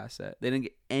single asset. They didn't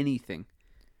get anything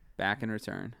back in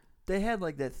return. They had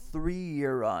like that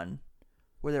 3-year run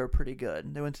where they were pretty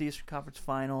good. They went to the Eastern Conference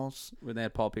Finals. Where they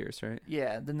had Paul Pierce, right?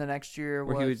 Yeah. Then the next year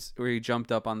where he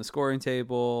jumped up on the scoring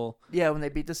table. Yeah, when they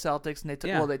beat the Celtics and they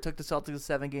took the Celtics to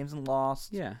 7 games and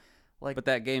lost. Yeah. Like, but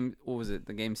that game, what was it?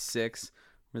 The game 6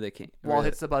 where they came. Wall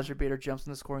hits the buzzer beater, jumps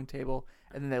on the scoring table,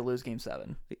 and then they lose game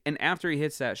 7. And after he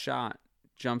hits that shot,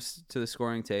 jumps to the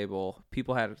scoring table,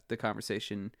 people had the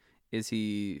conversation: is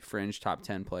he fringe top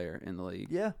 10 player in the league?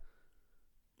 Yeah.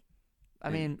 I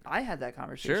mean, I had that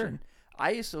conversation. Sure. I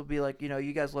used to be like,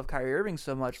 you guys love Kyrie Irving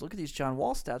so much. Look at these John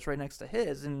Wall stats right next to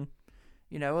his, and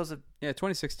it was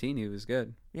 2016 he was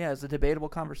good. Yeah, it was a debatable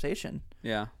conversation.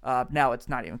 Yeah. Now it's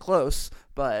not even close,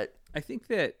 but I think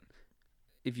that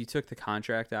if you took the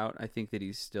contract out, I think that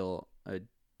he's still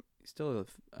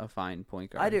a fine point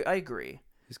guard. I agree.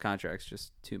 His contract's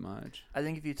just too much. I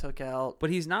think if you took out, but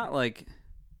he's not like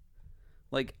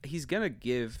he's gonna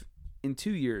give. In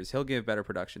 2 years, he'll give better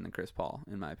production than Chris Paul,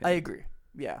 in my opinion. I agree.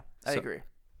 Yeah, I agree.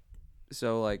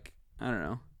 So, I don't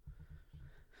know.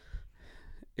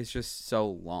 It's just so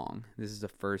long. This is the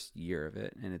first year of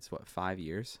it, and it's, 5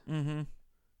 years? Mm-hmm.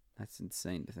 That's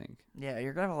insane to think. Yeah,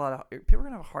 you're going to have people are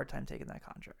going to have a hard time taking that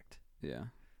contract. Yeah.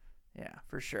 Yeah,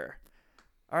 for sure.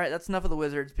 All right, that's enough of the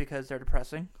Wizards because they're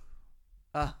depressing.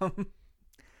 Let's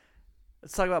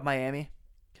talk about Miami.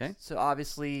 Okay. So,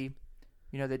 obviously,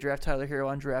 they draft Tyler Hero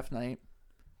on draft night.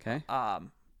 Okay.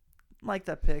 Like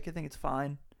that pick. I think it's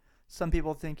fine. Some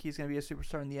people think he's going to be a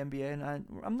superstar in the NBA, and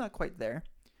I'm not quite there.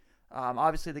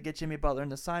 Obviously, they get Jimmy Butler in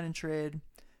the sign and trade,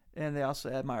 and they also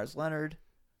add Myers Leonard.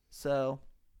 So,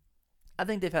 I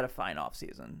think they've had a fine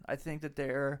offseason. I think that they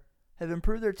have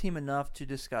improved their team enough to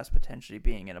discuss potentially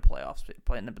being in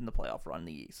playing in the playoff run in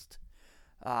the East.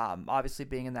 Obviously,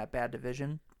 being in that bad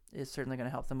division is certainly going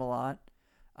to help them a lot.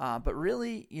 But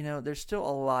really, there's still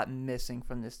a lot missing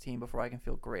from this team before I can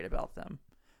feel great about them.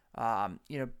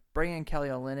 Bringing in Kelly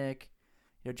Olynyk,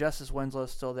 Justice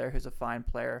Winslow's still there, who's a fine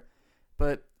player.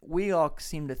 But we all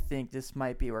seem to think this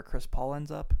might be where Chris Paul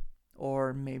ends up,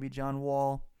 or maybe John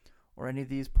Wall, or any of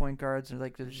these point guards, or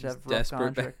like they just have rough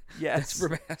contract. Yes,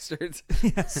 desperate bastards.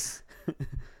 Yes.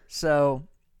 So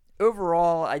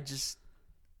overall, I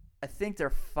think they're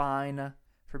fine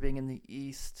for being in the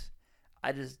East.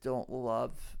 I just don't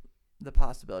love the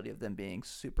possibility of them being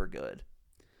super good.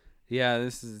 Yeah,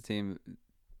 this is a team.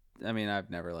 I mean, I've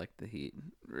never liked the Heat,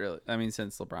 really. I mean,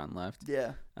 since LeBron left.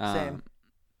 Yeah, same.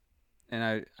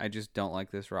 And I just don't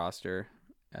like this roster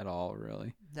at all,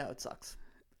 really. No, it sucks.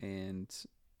 And,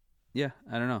 yeah,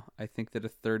 I don't know. I think that a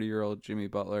 30-year-old Jimmy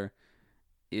Butler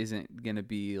isn't going to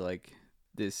be like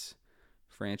this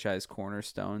franchise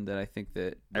cornerstone that I think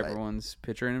that everyone's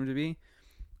picturing him to be.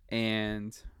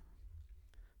 And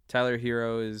Tyler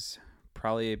Hero is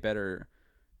probably a better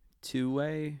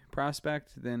two-way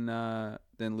prospect than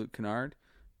Luke Kennard,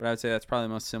 but I would say that's probably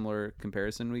the most similar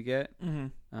comparison we get.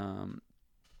 Mm-hmm.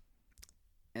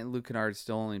 And Luke Kennard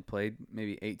still only played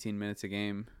maybe 18 minutes a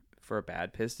game for a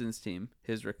bad Pistons team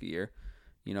his rookie year,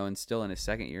 and still in his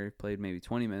second year he played maybe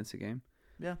 20 minutes a game.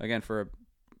 Yeah. Again, for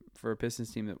a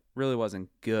Pistons team that really wasn't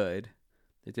good,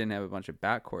 that didn't have a bunch of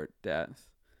backcourt depth.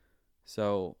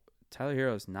 So Tyler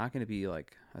Hero is not going to be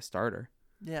like a starter.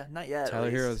 Yeah, not yet. Tyler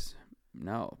Hero's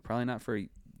probably not for a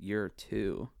year or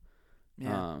two.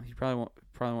 Yeah. He probably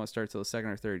won't start till the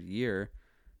second or third year,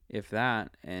 if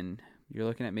that. And you're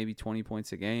looking at maybe 20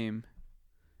 points a game,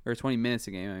 or 20 minutes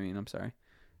a game. I mean, I'm sorry.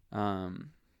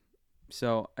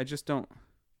 So I just don't.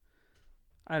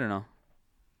 I don't know.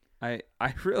 I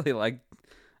really like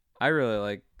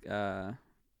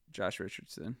Josh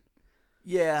Richardson.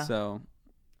 Yeah. So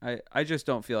I just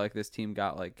don't feel like this team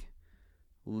got like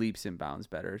leaps and bounds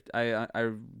better.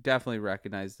 I definitely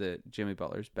recognize that Jimmy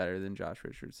Butler's better than Josh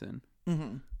Richardson.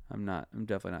 Mm-hmm. I'm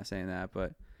definitely not saying that,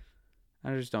 but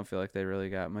I just don't feel like they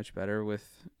really got much better with,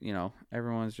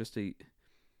 everyone's just you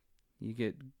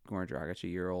get Goran Dragic a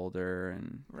year older,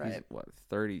 and he's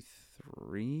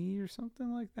 33 or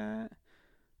something like that.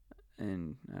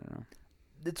 And I don't know.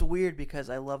 It's weird because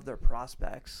I love their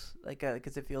prospects,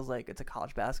 because it feels like it's a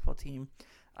college basketball team.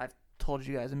 I've told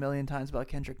you guys a million times about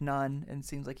Kendrick Nunn, and it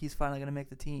seems like he's finally going to make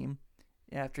the team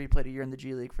after he played a year in the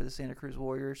G League for the Santa Cruz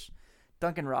Warriors.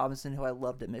 Duncan Robinson, who I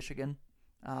loved at Michigan,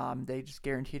 they just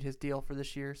guaranteed his deal for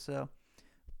this year, so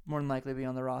more than likely be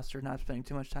on the roster, not spending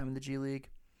too much time in the G League.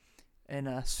 And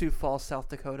Sioux Falls, South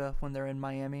Dakota, when they're in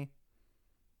Miami.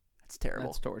 That's terrible.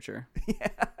 That's torture. Yeah.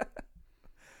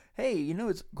 Hey,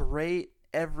 it's great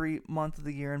every month of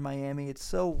the year in Miami. It's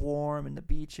so warm and the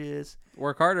beaches.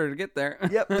 Work harder to get there.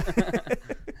 Yep.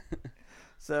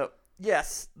 So,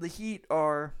 yes, the Heat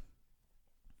are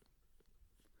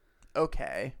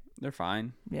okay. They're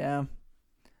fine. Yeah.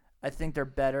 I think they're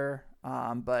better,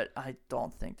 but I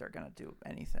don't think they're going to do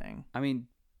anything. I mean,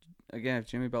 again, if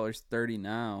Jimmy Butler's 30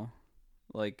 now,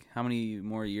 like, how many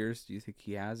more years do you think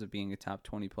he has of being a top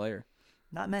 20 player?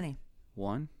 Not many.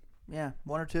 One? Yeah,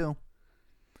 one or two.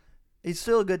 He's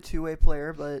still a good two-way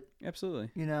player, but...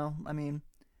 Absolutely. I mean,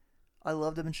 I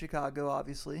loved him in Chicago,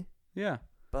 obviously. Yeah.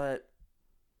 But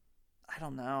I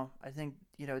don't know. I think,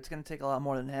 it's going to take a lot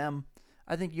more than him.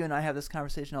 I think you and I have this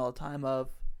conversation all the time of,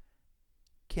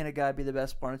 can a guy be the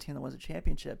best player on a team that wins a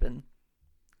championship? And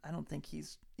I don't think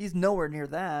he's nowhere near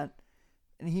that.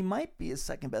 And he might be his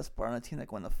second best player on a team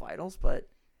that won the finals, but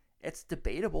it's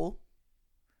debatable.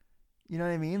 You know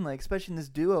what I mean? Like, especially in this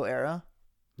duo era.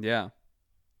 Yeah.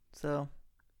 So.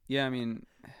 Yeah, I mean.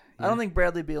 Yeah. I don't think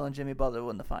Bradley Beal and Jimmy Butler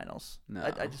win the finals.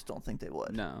 No. I just don't think they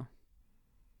would. No.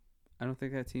 I don't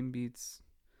think that team beats.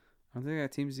 I don't think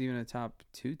that team's even a top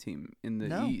 2 team in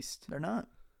the East. They're not.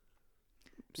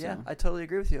 So. Yeah, I totally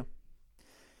agree with you.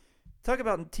 Talk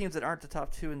about teams that aren't the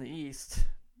top 2 in the East.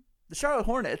 The Charlotte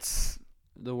Hornets.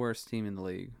 The worst team in the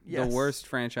league. Yes. The worst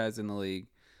franchise in the league.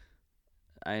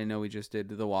 I know we just did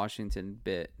the Washington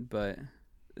bit, but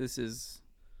this is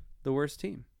the worst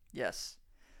team. Yes.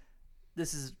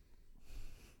 This is...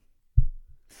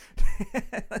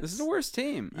 This is the worst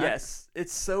team. Yes.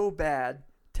 It's so bad.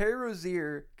 Terry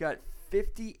Rozier got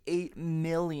 $58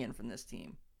 million from this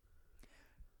team.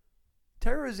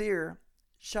 Terry Rozier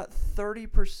shot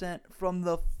 30% from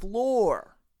the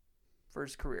floor for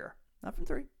his career. Not from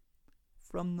three.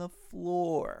 From the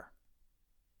floor.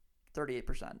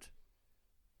 38%.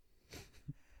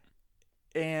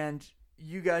 And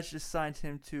you guys just signed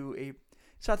him to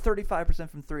shot 35%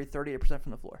 from three, 38%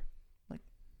 from the floor. Like,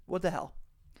 what the hell?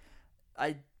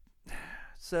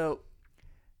 So,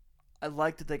 I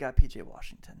liked that they got P.J.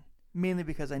 Washington. Mainly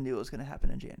because I knew it was going to happen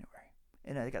in January.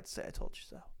 And I got to say, I told you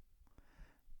so.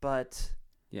 But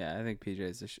Yeah, I think PJ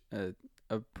is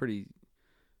a pretty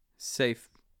safe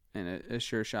and a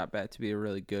sure shot bet to be a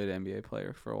really good NBA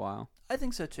player for a while. I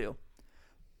think so too.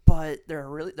 But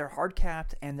they're hard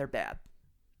capped and they're bad.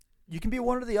 You can be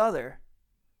one or the other,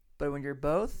 but when you're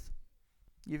both,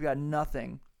 you've got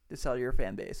nothing to sell to your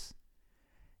fan base.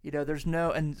 There's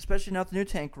no, and especially now with the new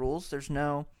tank rules, there's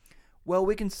no, well,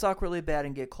 we can suck really bad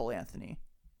and get Cole Anthony.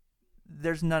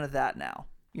 There's none of that now.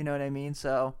 You know what I mean?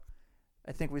 So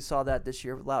I think we saw that this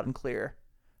year loud and clear.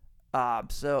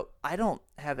 So I don't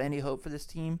have any hope for this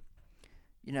team.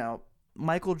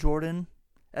 Michael Jordan,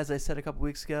 as I said a couple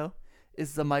weeks ago,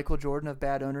 is the Michael Jordan of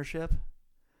bad ownership.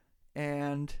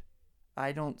 And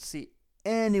I don't see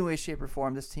any way, shape, or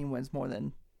form this team wins more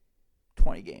than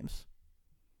 20 games.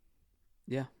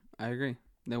 Yeah, I agree.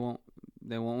 They won't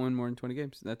win more than 20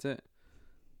 games. That's it.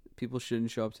 People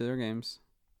shouldn't show up to their games.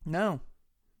 No.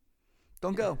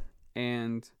 Don't go.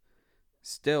 And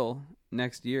still,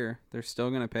 next year, they're still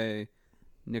going to pay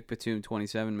Nick Batum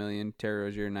 $27 million, Terry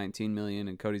Rozier $19 million,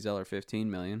 and Cody Zeller $15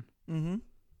 million. Mm-hmm.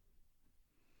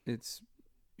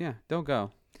 Don't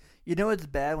go. It's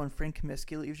bad when Frank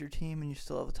Kaminsky leaves your team and you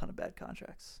still have a ton of bad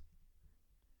contracts.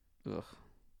 Ugh.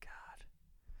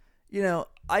 God.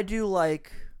 I do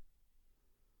like,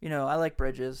 I like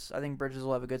Bridges. I think Bridges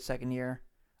will have a good second year.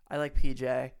 I like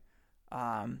PJ.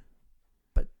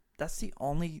 But that's the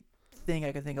only thing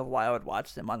I can think of why I would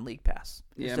watch them on League Pass.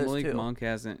 Yeah, Malik Monk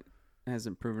hasn't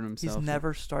proven himself. He's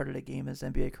never started a game in his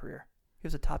NBA career. He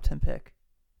was a top 10 pick.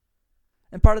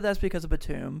 And part of that's because of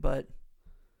Batum, but...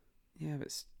 Yeah,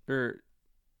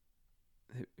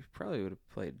 he probably would have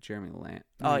played Jeremy Lamb.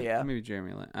 Oh, yeah. Maybe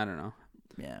Jeremy Lamb. I don't know.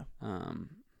 Yeah.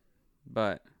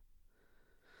 But...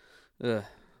 Ugh.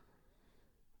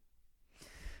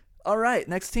 All right,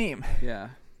 next team. Yeah.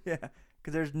 Yeah,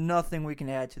 because there's nothing we can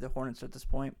add to the Hornets at this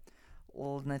point.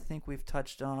 Well, and I think we've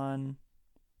touched on...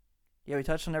 Yeah, we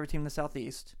touched on every team in the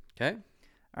Southeast. Okay.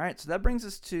 All right, so that brings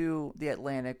us to the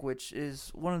Atlantic, which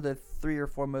is one of the 3 or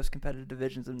 4 most competitive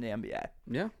divisions in the NBA.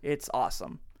 Yeah. It's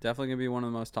awesome. Definitely going to be one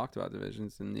of the most talked about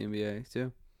divisions in the NBA,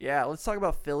 too. Yeah, let's talk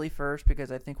about Philly first,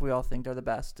 because I think we all think they're the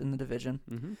best in the division.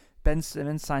 Mm-hmm. Ben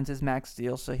Simmons signs his max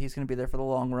deal, so he's going to be there for the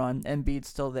long run. Embiid's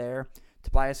still there.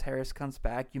 Tobias Harris comes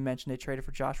back. You mentioned they traded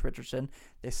for Josh Richardson.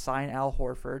 They sign Al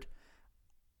Horford.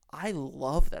 I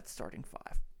love that starting 5.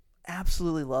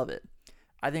 Absolutely love it.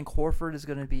 I think Horford is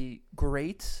going to be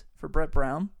great for Brett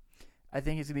Brown. I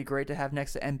think he's going to be great to have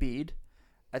next to Embiid.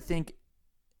 I think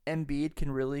Embiid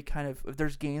can really kind of, if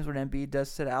there's games when Embiid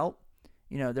does sit out,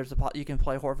 there's you can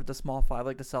play Horford the small 5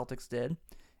 like the Celtics did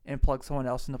and plug someone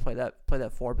else in to play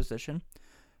that 4 position.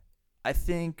 I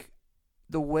think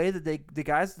the way that the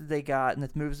guys that they got and the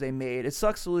moves they made, it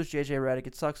sucks to lose JJ Redick,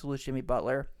 it sucks to lose Jimmy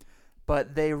Butler,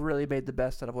 but they really made the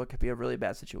best out of what could be a really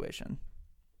bad situation.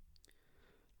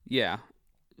 Yeah,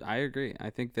 I agree. I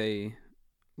think they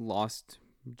lost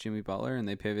Jimmy Butler and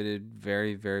they pivoted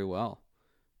very, very well.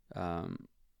 I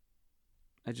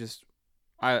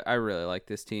really like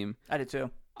this team. I did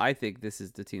too. I think this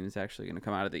is the team that's actually going to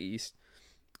come out of the East.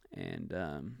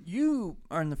 And you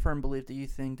are in the firm belief that you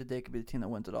think that they could be the team that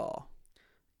wins it all.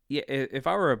 Yeah, if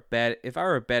I were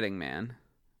a betting man,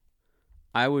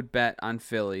 I would bet on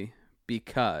Philly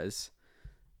because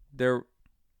they're.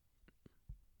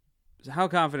 How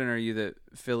confident are you that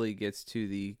Philly gets to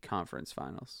the conference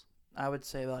finals? I would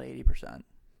say about 80%.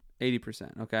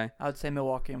 80%, okay? I would say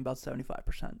Milwaukee about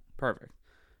 75%. Perfect.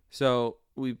 So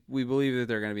we believe that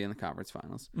they're going to be in the conference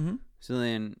finals. Mm-hmm. So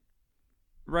then,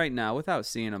 right now, without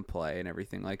seeing them play and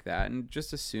everything like that, and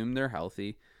just assume they're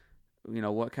healthy,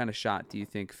 what kind of shot do you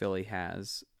think Philly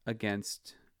has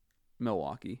against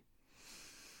Milwaukee?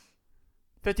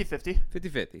 50-50.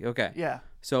 50-50, okay. Yeah.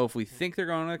 So if we think they're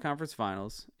going to the conference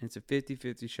finals, and it's a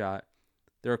 50-50 shot,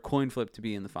 they're a coin flip to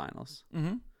be in the finals.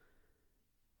 Mm-hmm.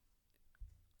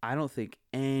 I don't think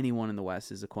anyone in the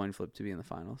West is a coin flip to be in the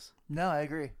finals. No, I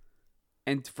agree.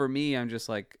 And for me, I'm just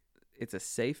like, it's a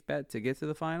safe bet to get to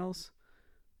the finals.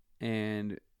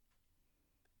 And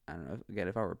I don't know, again,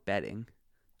 if I were betting,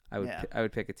 I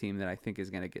would pick a team that I think is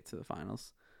going to get to the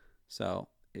finals. So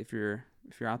if you're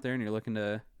out there and you're looking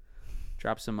to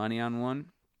drop some money on one,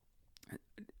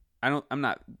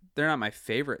 they're not my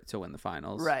favorite to win the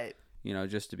finals. Right.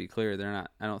 Just to be clear,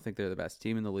 I don't think they're the best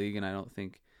team in the league, and I don't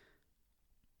think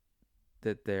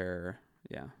that they're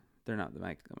not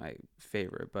my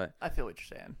favorite, but I feel what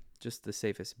you're saying. Just the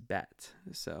safest bet.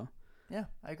 So yeah,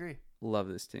 I agree. Love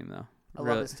this team though. I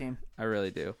love this team. I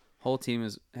really do. Whole team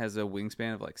has a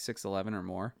wingspan of like 6'11" or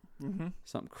more. Mm-hmm.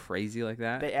 Something crazy like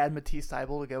that. They add Matisse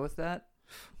Thybulle to go with that.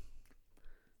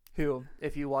 Who,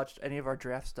 if you watched any of our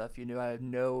draft stuff, you knew I had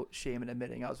no shame in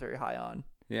admitting I was very high on.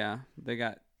 Yeah, they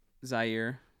got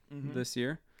Zaire this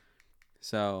year.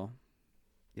 So,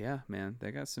 yeah, man,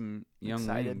 they got some young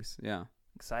wings. Yeah.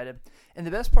 Excited. And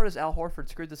the best part is Al Horford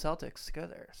screwed the Celtics to go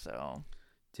there. So,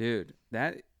 dude,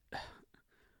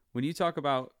 when you talk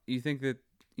about you think that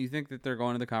they're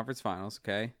going to the conference finals,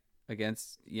 okay,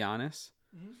 against Giannis,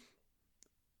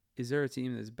 is there a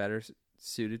team that's better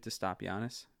suited to stop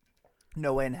Giannis?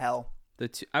 No way in hell.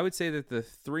 I would say that the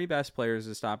 3 best players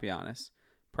to stop Giannis,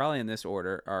 probably in this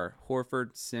order, are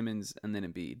Horford, Simmons, and then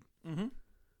Embiid. Mm-hmm.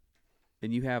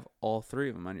 And you have all 3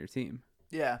 of them on your team.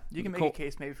 Yeah, you can make a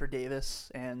case maybe for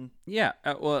Davis and... Yeah,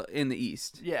 well, in the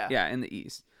East. Yeah. Yeah, in the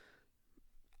East.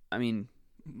 I mean...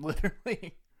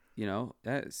 Literally. You know,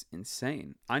 that is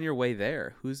insane. On your way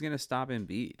there, who's going to stop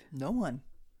Embiid? No one.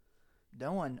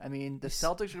 I mean, the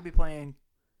Celtics are going to be playing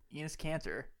Enes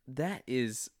Kanter.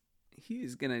 He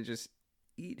is going to just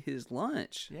eat his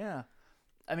lunch. Yeah.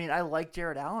 I mean, I like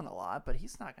Jared Allen a lot, but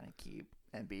he's not going to keep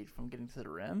Embiid from getting to the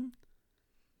rim.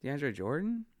 DeAndre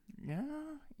Jordan? Yeah,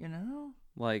 you know.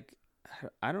 Like,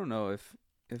 I don't know if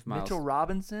Miles... Mitchell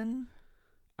Robinson?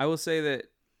 I will say that,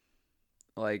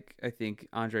 like, I think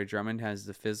Andre Drummond has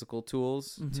the physical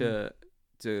tools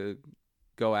to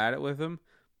go at it with him,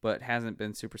 but hasn't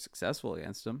been super successful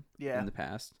against him in the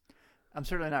past. I'm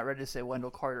certainly not ready to say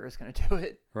Wendell Carter is going to do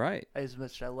it. Right. As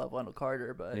much as I love Wendell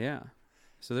Carter, but... Yeah.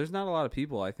 So there's not a lot of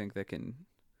people, I think, that can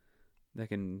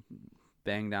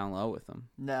bang down low with them.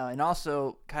 No, and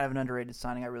also kind of an underrated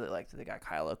signing. I really like that they got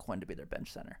Kyle O'Quinn to be their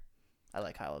bench center. I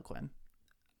like Kyle O'Quinn.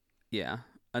 Yeah.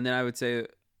 And then I would say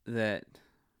that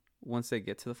once they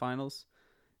get to the finals,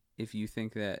 if you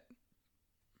think that,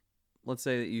 let's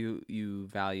say that you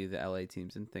value the LA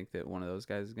teams and think that one of those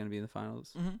guys is going to be in the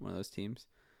finals, one of those teams,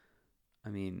 I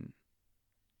mean,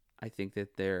 I think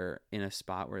that they're in a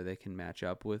spot where they can match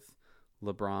up with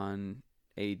LeBron,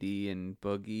 AD, and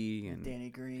Boogie and Danny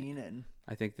Green, and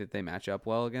I think that they match up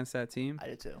well against that team. I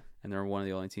do too. And they're one of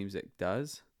the only teams that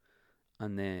does.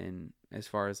 And then as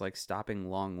far as like stopping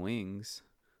long wings,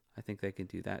 I think they can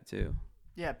do that too.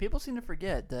 Yeah, people seem to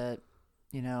forget that,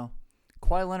 you know,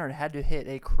 Kawhi Leonard had to hit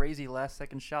a crazy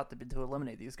last-second shot to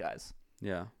eliminate these guys.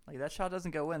 Yeah. Like, that shot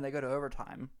doesn't go in. They go to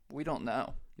overtime. We don't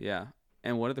know. Yeah.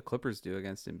 And what did the Clippers do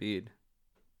against Embiid?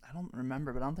 I don't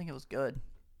remember, but I don't think it was good.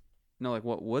 No, like,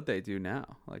 what would they do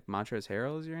now? Like, Montrezl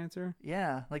Harrell is your answer?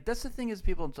 Yeah. Like, that's the thing is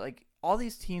people, like, all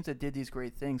these teams that did these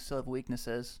great things still have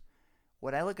weaknesses.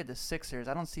 When I look at the Sixers,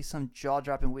 I don't see some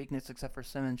jaw-dropping weakness except for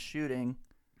Simmons shooting.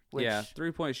 Yeah,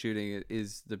 three-point shooting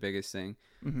is the biggest thing.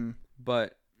 Mm-hmm.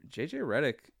 But J.J.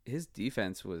 Redick, his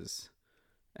defense was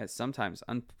at sometimes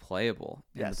unplayable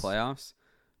in the playoffs.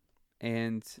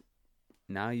 And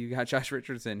now you got Josh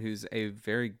Richardson, who's a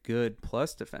very good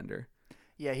plus defender.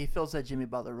 Yeah, he fills that Jimmy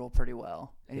Butler role pretty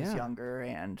well. And he's younger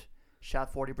and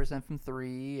shot 40% from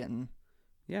 3. And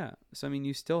yeah, so, I mean,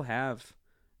 you still have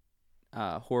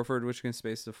Horford, which can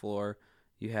space the floor.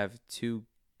 You have 2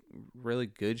 really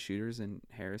good shooters in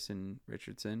Harris and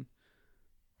Richardson.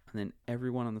 And then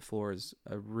everyone on the floor is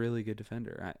a really good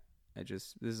defender.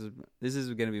 This is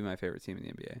going to be my favorite team in the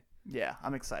NBA. Yeah,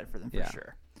 I'm excited for them for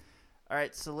sure. All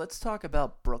right, so let's talk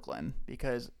about Brooklyn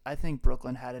because I think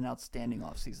Brooklyn had an outstanding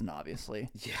offseason, obviously.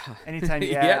 Yeah. Anytime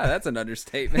you yeah, that's an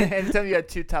understatement. Anytime you had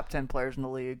 2 top 10 players in the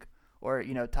league or,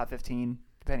 you know, top 15,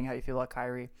 depending how you feel about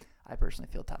Kyrie. I personally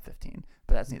feel top 15,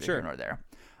 but that's neither here nor there.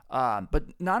 But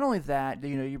not only that,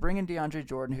 you know, you bring in DeAndre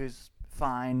Jordan, who's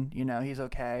fine. You know, he's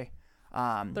okay.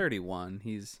 31.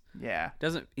 He's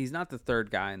not the third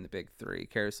guy in the big 3.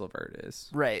 Karis LeVert is.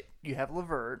 Right. You have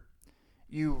LeVert.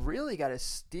 You really got a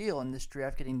steal in this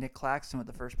draft getting Nick Claxton with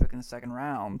the first pick in the second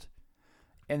round.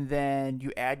 And then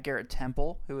you add Garrett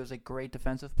Temple, who is a great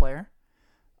defensive player.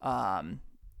 There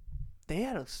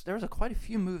was quite a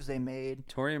few moves they made.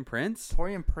 Taurean Prince,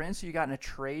 who you got in a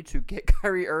trade to get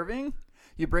Kyrie Irving.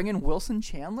 You bring in Wilson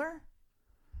Chandler.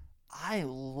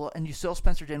 And you still have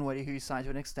Spencer Dinwiddie, who you signed to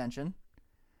an extension.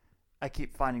 I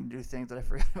keep finding new things that I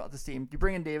forgot about this team. You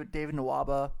bring in David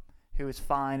Nwaba, who is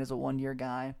fine as a 1-year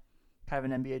guy, kind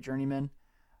of an NBA journeyman.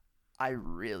 I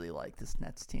really like this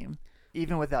Nets team.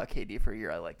 Even without KD for a year,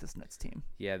 I like this Nets team.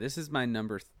 Yeah, this is my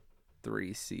number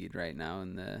 3 seed right now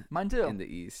in the Mine too. in the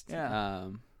East. Yeah.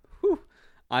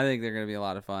 I think they're going to be a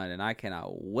lot of fun, and I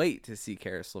cannot wait to see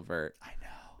Karis LeVert. I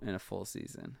know. In a full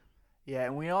season. Yeah,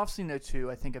 and we also know too.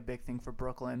 I think a big thing for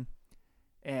Brooklyn,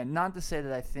 and not to say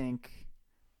that I think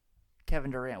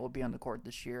Kevin Durant will be on the court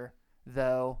this year,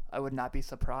 though I would not be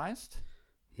surprised.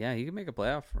 Yeah, he could make a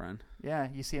playoff run. Yeah,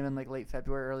 you see him in like late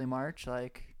February, early March,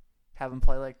 like have him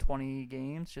play like 20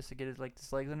 games just to get his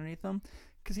legs underneath him,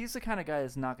 because he's the kind of guy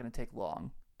that's not going to take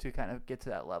long to kind of get to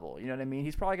that level. You know what I mean?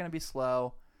 He's probably going to be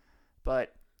slow,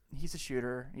 but he's a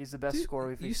shooter. He's the best scorer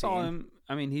we've seen. You saw him.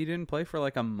 I mean, he didn't play for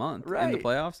like a month in the Right.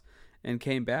 playoffs and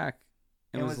came back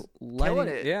and was killing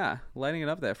it. lighting it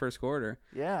up that first quarter.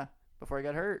 Yeah, before he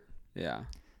got hurt. Yeah.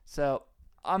 So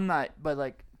I'm not, but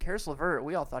like Karis LeVert,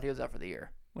 we all thought he was out for the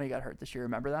year when he got hurt this year.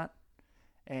 Remember that?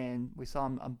 And we saw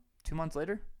him 2 months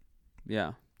later.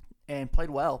 Yeah. And played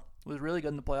well. Was really good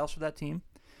in the playoffs for that team.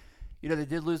 You know, they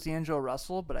did lose D'Angelo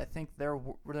Russell, but I think they're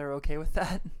okay with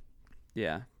that.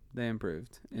 Yeah. They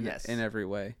improved in Yes. every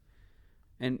way.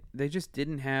 And they just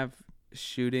didn't have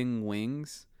shooting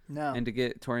wings. No. And to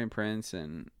get Taurean Prince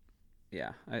and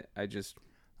I just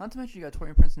Not to mention you got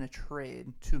Taurean Prince in a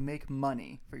trade to make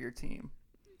money for your team.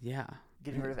 yeah.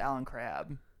 Getting rid of Alan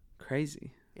Crabb.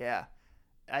 Crazy. Yeah.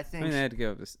 I think they had to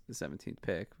give up the 17th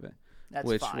pick, but that's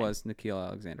which fine. was Nickeil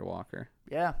Alexander-Walker.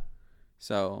 Yeah.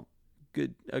 So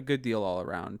a good deal all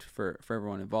around for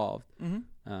everyone involved.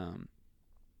 Mm-hmm.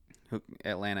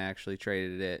 Atlanta actually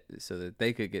traded it so that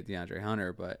they could get DeAndre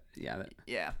Hunter, but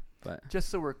Yeah. but Just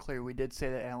so we're clear, we did say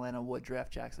that Atlanta would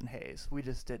draft Jackson Hayes. We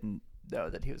just didn't know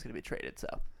that he was going to be traded, so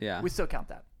yeah, we still count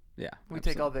that. yeah, We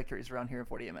take all victories around here in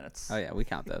 48 minutes. Oh yeah, we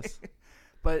count those.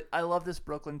 But I love this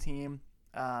Brooklyn team.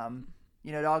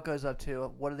 You know, it all goes up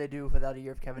to what do they do without a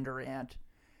year of Kevin Durant?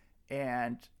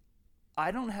 And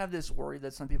I don't have this worry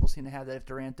that some people seem to have that if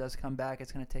Durant does come back,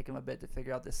 it's going to take him a bit to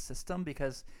figure out this system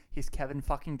because he's Kevin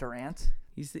fucking Durant.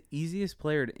 He's the easiest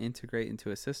player to integrate into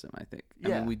a system, I think. I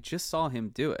Yeah. mean, we just saw him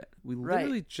do it. We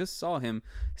literally just saw him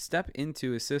step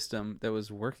into a system that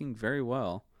was working very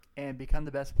well. And become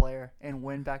the best player and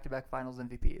win back-to-back finals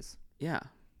MVPs. Yeah.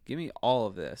 Give me all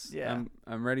of this. Yeah.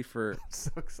 I'm ready for So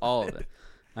excited. all of it.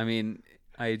 I mean,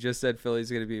 I just said Philly's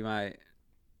going to be my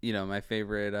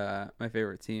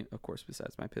favorite team, of course,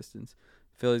 besides my Pistons.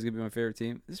 Philly's going to be my favorite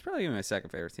team. This is probably going to be my second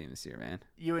favorite team this year, man.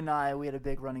 You and I, we had a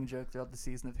big running joke throughout the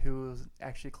season of who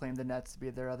actually claimed the Nets to be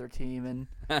their other team, and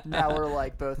now we're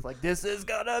like both like, this is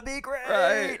gonna be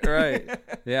great. Right.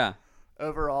 Yeah.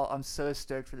 Overall, I'm so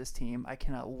stoked for this team. I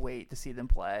cannot wait to see them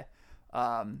play.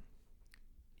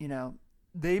 You know,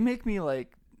 they make me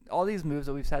like all these moves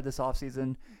that we've had this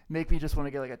offseason make me just want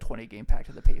to get like a 20-game pack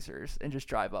to the Pacers and just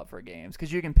drive up for games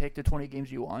because you can pick the 20 games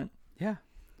you want. Yeah.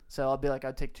 So I'll be like,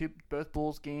 I'd take both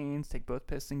Bulls games, take both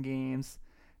Piston games,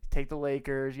 take the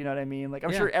Lakers. You know what I mean? Like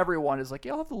I'm sure everyone is like,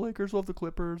 yeah, I'll have the Lakers, I'll have the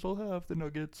Clippers, I'll have the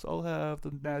Nuggets, I'll have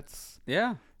the Nets.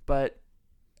 Yeah. But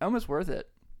almost worth it.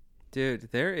 Dude,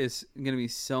 there is going to be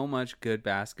so much good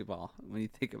basketball when you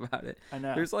think about it. I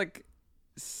know. There's like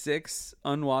 6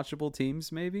 unwatchable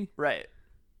teams, maybe. Right.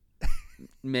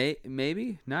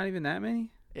 Maybe not even that many.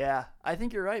 Yeah, I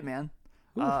think you're right, man.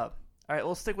 All right,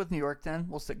 we'll stick with New York then.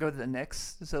 We'll go to the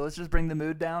Knicks. So let's just bring the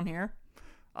mood down here,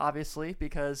 obviously,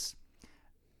 because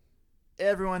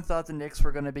everyone thought the Knicks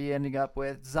were going to be ending up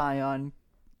with Zion,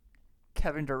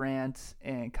 Kevin Durant,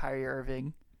 and Kyrie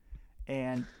Irving,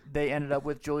 and they ended up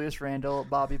with Julius Randle,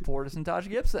 Bobby Portis, and Taj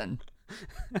Gibson.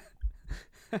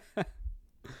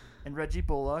 And Reggie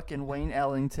Bullock and Wayne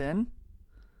Ellington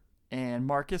and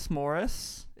Marcus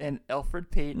Morris and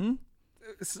Elfrid Payton.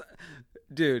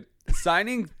 Dude,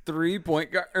 signing 3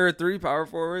 power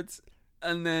forwards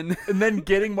and then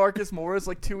getting Marcus Morris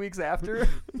like 2 weeks after.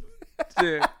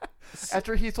 Dude,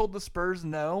 after he told the Spurs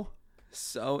no.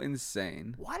 So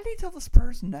insane. Why did he tell the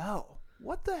Spurs no?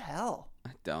 What the hell?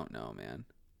 I don't know, man.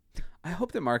 I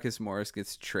hope that Marcus Morris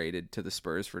gets traded to the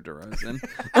Spurs for DeRozan.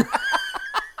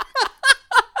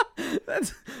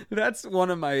 That's one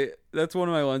of my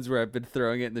ones where I've been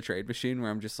throwing it in the trade machine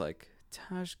where I'm just like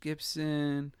Taj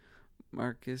Gibson,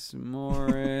 Marcus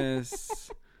Morris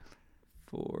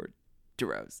for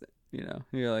DeRozan. You know,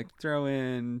 you're like throw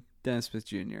in Dennis Smith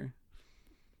Jr.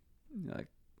 You're like,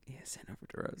 yeah, send over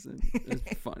DeRozan.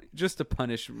 It's funny just to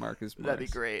punish Marcus Morris. That'd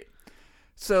be great.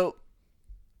 So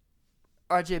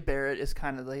RJ Barrett is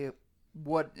kind of the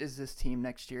what is this team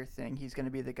next year thing. He's going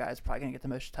to be the guy that's probably going to get the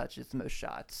most touches, the most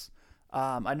shots.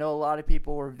 I know a lot of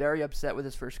people were very upset with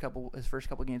his first couple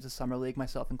games of Summer League,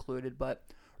 myself included, but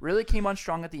really came on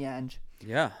strong at the end.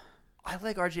 Yeah. I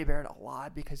like RJ Barrett a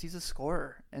lot because he's a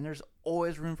scorer, and there's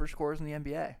always room for scorers in the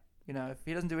NBA. You know, if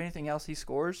he doesn't do anything else, he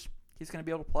scores, he's going to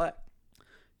be able to play.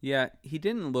 Yeah, he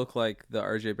didn't look like the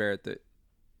RJ Barrett that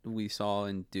we saw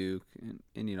in Duke,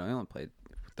 and you know, he only played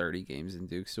 30 games in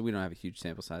Duke, so we don't have a huge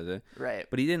sample size of it. Right.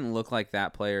 But he didn't look like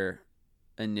that player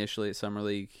initially at Summer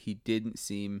League. He didn't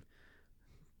seem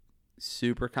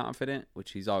super confident,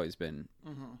 which he's always been,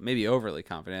 maybe overly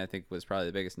confident, I think was probably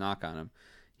the biggest knock on him.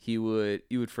 You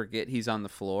would forget he's on the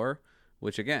floor,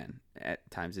 which again, at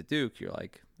times at Duke, you're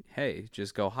like, hey,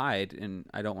 just go hide, and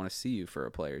I don't want to see you for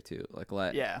a play or two. Like,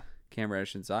 let Cam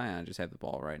Reddish and Zion just have the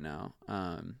ball right now.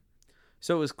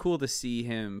 So it was cool to see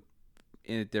him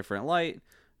in a different light,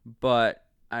 but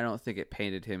I don't think it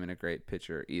painted him in a great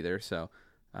picture either. So,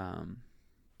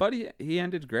 but he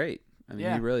ended great. I mean,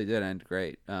 Yeah. he really did end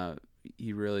great.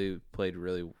 He really played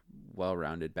really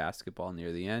well-rounded basketball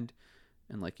near the end,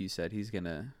 and like you said, he's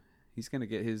gonna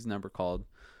get his number called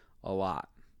a lot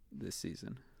this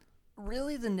season.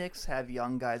 Really, the Knicks have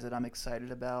young guys that I'm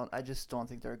excited about. I just don't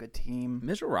think they're a good team.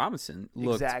 Mitchell Robinson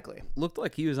looked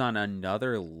like he was on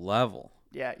another level.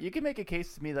 Yeah, you can make a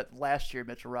case to me that last year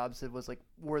Mitchell Robinson was like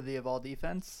worthy of all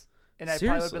defense, and I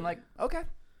probably would have been like, okay,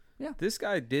 yeah. This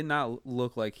guy did not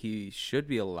look like he should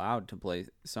be allowed to play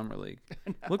summer league.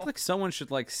 No. Looked like someone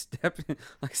should like step in,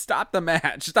 like stop the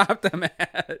match.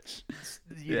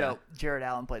 You know, Jared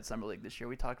Allen played summer league this year.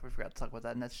 We forgot to talk about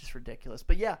that, and that's just ridiculous.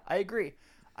 But yeah, I agree.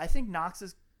 I think Knox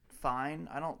is fine.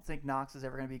 I don't think Knox is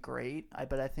ever going to be great,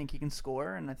 but I think he can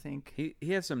score, and I think he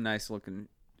had some nice looking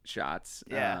shots.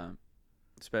 Yeah.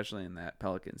 Especially in that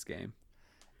Pelicans game.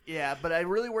 Yeah, but I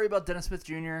really worry about Dennis Smith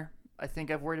Jr. I think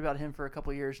I've worried about him for a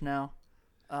couple years now.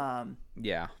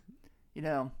 Yeah. You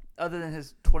know, other than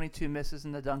his 22 misses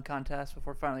in the dunk contest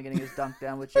before finally getting his dunk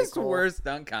down, which is His worst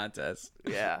dunk contest.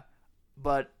 Yeah,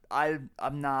 but I'm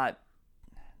not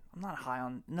high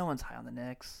on. No one's high on the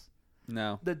Knicks.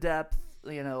 No. The depth,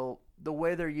 you know, the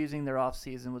way they're using their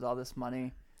offseason with all this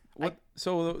money.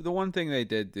 So the one thing they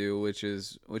did do, which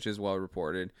is well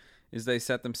reported, is they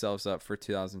set themselves up for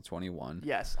 2021.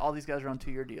 Yes, all these guys are on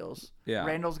 2-year deals. Yeah.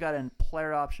 Randall's got a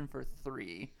player option for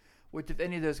 3, which if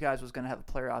any of those guys was going to have a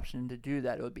player option to do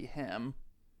that, it would be him.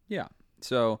 Yeah.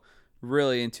 So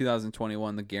really in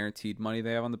 2021, the guaranteed money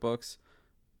they have on the books,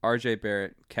 R.J.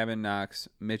 Barrett, Kevin Knox,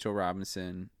 Mitchell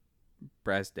Robinson,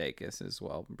 Brazdeikis as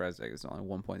well. Brazdeikis is only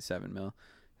 $1.7 million.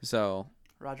 So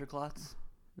Roger Klotz.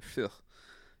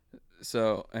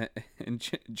 So, and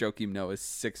Joakim Noah's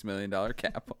 $6 million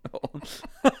cap hold.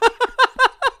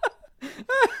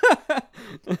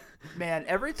 Man,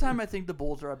 every time I think the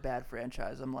Bulls are a bad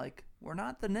franchise, I'm like, we're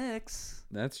not the Knicks.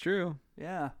 That's true.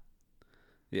 Yeah.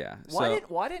 Yeah.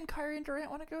 Why didn't Kyrie and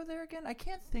Durant want to go there again? I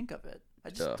can't think of it.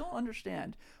 I just don't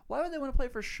understand. Why would they want to play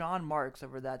for Sean Marks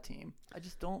over that team? I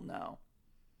just don't know.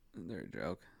 They're a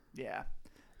joke. Yeah,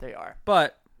 they are.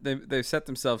 But they've set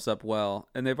themselves up well,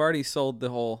 and they've already sold the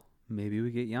whole maybe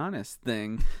we get Giannis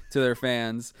thing to their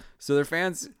fans. So their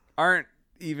fans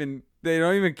they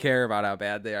don't even care about how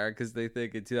bad they are because they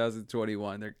think in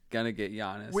 2021 they're going to get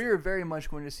Giannis. We are very much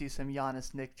going to see some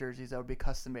Giannis Knick jerseys that would be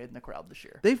custom made in the crowd this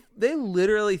year. They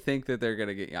literally think that they're going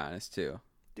to get Giannis too.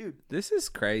 Dude, this is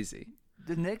crazy.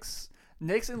 The Knicks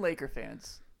and Laker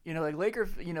fans, Laker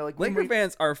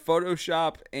fans are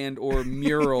Photoshop and or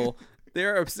mural.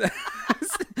 They're obsessed.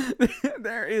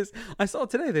 I saw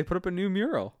today they put up a new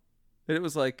mural. And it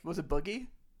was like, was it Boogie?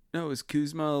 No, it was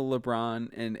Kuzma, LeBron,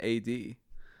 and AD.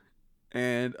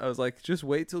 And I was like, just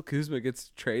wait till Kuzma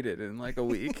gets traded in like a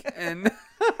week, and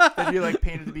then you're like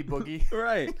painted to be Boogie,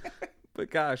 right?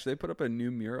 But gosh, they put up a new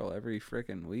mural every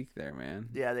freaking week there, man.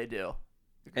 Yeah, they do.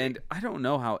 Agreed. And I don't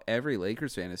know how every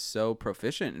Lakers fan is so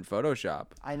proficient in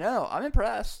Photoshop. I know. I'm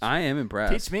impressed. I am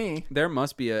impressed. Teach me. There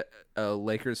must be a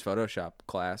Lakers Photoshop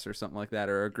class or something like that,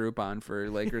 or a Groupon for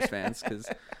Lakers fans, because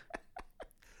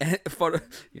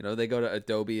they go to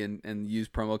Adobe and use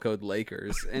promo code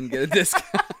Lakers and get a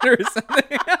discount or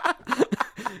something.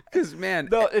 Because man,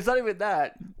 no, it's not even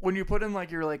that. When you put in like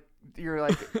your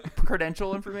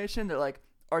credential information, they're like,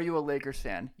 "Are you a Lakers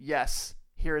fan?" Yes.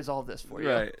 Here is all this for you.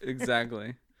 Right,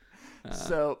 exactly.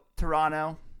 So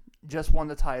Toronto just won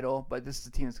the title, but this is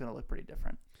a team that's going to look pretty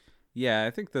different. Yeah,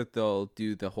 I think that they'll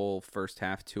do the whole first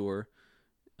half tour,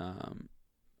 and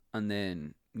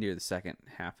then near the second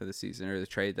half of the season or the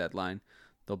trade deadline,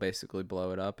 they'll basically blow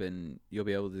it up, and you'll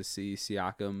be able to see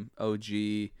Siakam,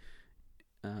 OG,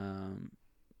 and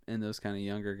those kind of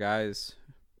younger guys,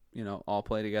 all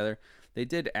play together. They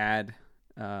did add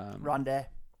Rondé.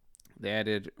 They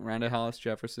added Rondé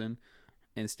Hollis-Jefferson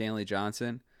and Stanley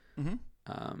Johnson.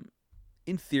 Mm-hmm.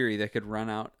 In theory, they could run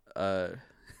out a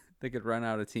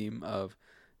team of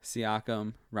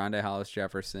Siakam, Rondé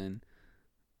Hollis-Jefferson,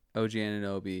 OG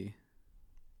Anunoby,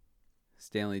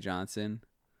 Stanley Johnson,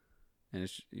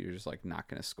 and you're just like not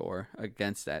going to score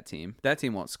against that team. That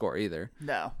team won't score either.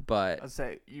 No, but I'd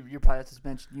say you probably have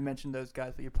to mention those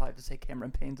guys, but you probably have to say Cameron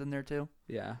Payne's in there too.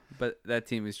 Yeah, but that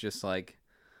team is just like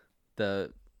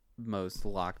the most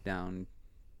locked down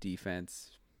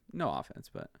defense, no offense,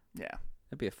 but yeah,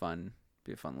 it'd be a fun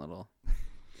little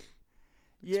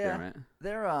experiment.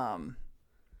 They're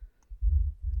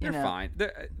fine.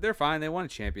 They're fine. They won a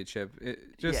championship.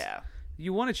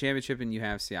 You won a championship and you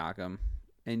have Siakam.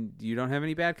 and you don't have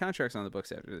any bad contracts on the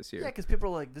books after this year. Yeah, because people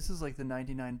are like, this is like the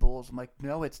 99 Bulls. I'm like,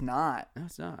 no, it's not. No,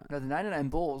 it's not. No, the 99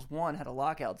 Bulls, 1, had a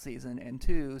lockout season, and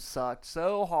 2, sucked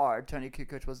so hard. Tony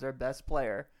Kukoc was their best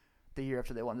player the year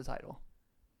after they won the title.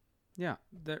 Yeah,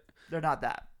 They're not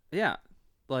that. Yeah,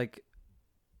 like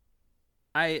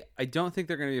I don't think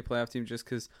they're going to be a playoff team just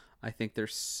because I think they're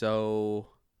so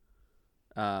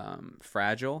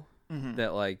fragile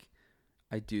that like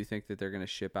I do think that they're going to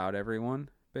ship out everyone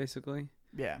basically.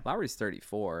 Yeah. Lowry's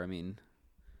 34. I mean,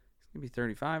 he's going to be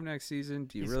 35 next season.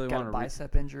 Do you He's really got want a to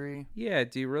bicep injury? Yeah,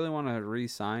 do you really want to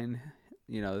re-sign,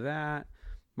 that?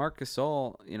 Marc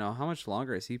Gasol, how much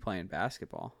longer is he playing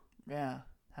basketball? Yeah.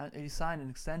 He signed an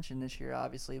extension this year,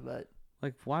 obviously, but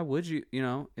Like, why would you,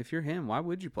 if you're him, why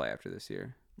would you play after this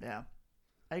year? yeah,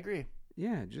 I agree.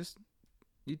 Yeah, just,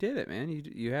 you did it, man.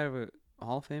 You have a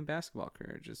Hall of Fame basketball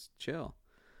career. Just chill.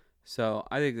 So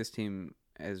I think this team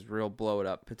has real blow it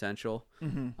up potential,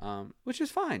 which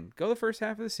is fine. Go the first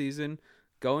half of the season.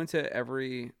 Go into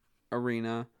every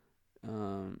arena.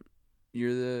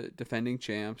 You're the defending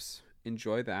champs.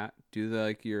 Enjoy that. Do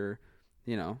your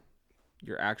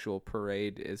actual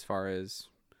parade as far as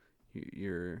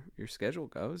your schedule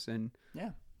goes, and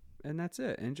and that's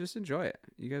it. And just enjoy it.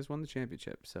 You guys won the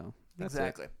championship, so that's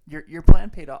exactly. it. Your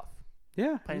plan paid off.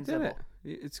 Yeah, Plain you and did simple.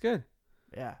 it. It's good.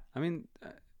 Yeah. I mean,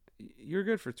 you're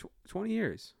good for 20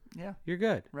 years. Yeah. You're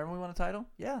good. Remember we won a title?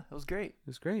 Yeah, it was great. It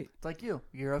was great. It's like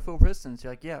you're a full Pistons.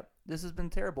 You're like, yeah, this has been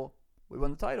terrible. We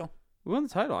won the title. We won the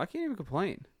title. I can't even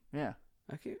complain. Yeah.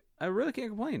 I really can't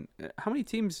complain. How many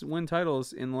teams win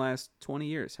titles in the last 20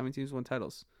 years? How many teams won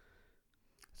titles?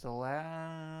 So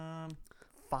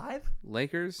 5?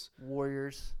 Lakers,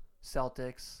 Warriors,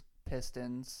 Celtics,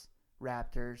 Pistons,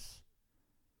 Raptors,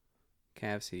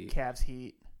 Cavs, Heat,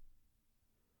 Heat,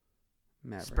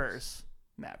 Mavericks. Spurs,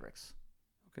 Mavericks.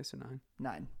 Okay, so 9.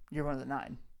 9. You're one of the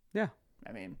 9. Yeah.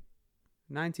 I mean,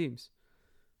 9 teams.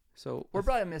 So we're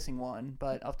probably missing one,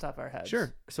 but off the top of our heads.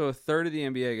 Sure. So a third of the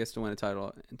NBA gets to win a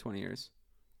title in 20 years.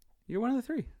 You're one of the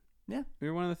 3. Yeah.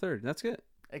 You're one of the third. That's good.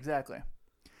 Exactly.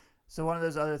 So one of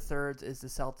those other thirds is the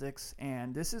Celtics,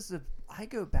 and this is I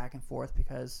go back and forth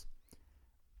because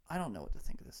I don't know what to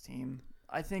think of this team.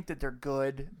 I think that they're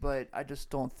good, but I just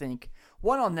don't think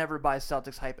I'll never buy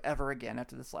Celtics hype ever again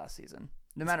after this last season,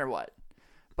 no matter what.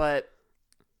 But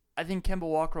I think Kemba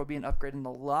Walker will be an upgrade in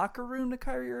the locker room to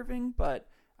Kyrie Irving, but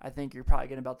I think you're probably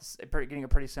getting a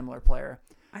pretty similar player.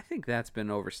 I think that's been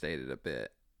overstated a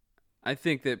bit. I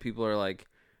think that people are like,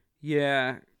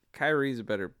 yeah, Kyrie's a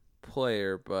better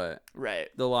player, but right,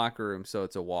 the locker room, so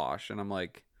it's a wash. And I'm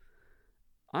like,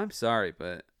 I'm sorry,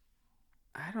 but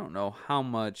I don't know how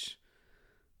much.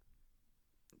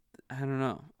 I don't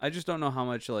know. I just don't know how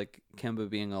much like Kemba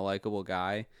being a likable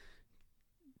guy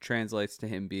translates to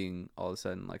him being all of a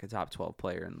sudden like a top 12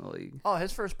 player in the league. Oh,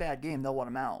 his first bad game, they'll want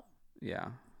him out. Yeah.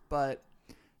 But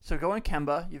so going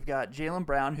Kemba, you've got Jaylen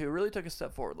Brown, who really took a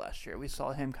step forward last year. We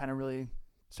saw him kind of really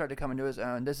start to come into his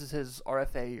own. This is his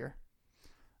RFA year.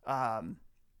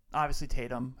 Obviously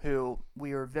Tatum, who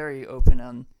we were very open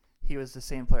on. He was the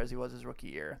same player as he was his rookie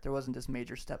year. There wasn't this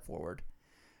major step forward.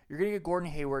 You're going to get Gordon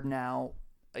Hayward now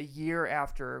a year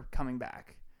after coming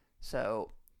back.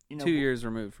 So, 2 years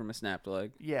removed from a snapped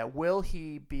leg. Yeah, will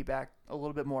he be back a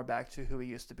little bit more back to who he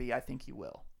used to be? I think he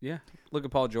will. Yeah. Look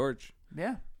at Paul George.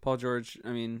 Yeah. Paul George,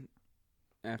 I mean,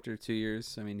 after 2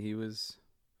 years, I mean, he was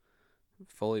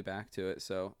fully back to it.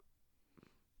 So,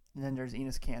 and then there's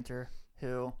Enes Kanter,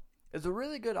 who is a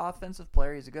really good offensive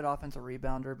player. He's a good offensive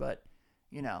rebounder, but,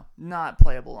 not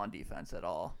playable on defense at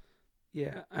all.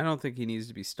 Yeah, I don't think he needs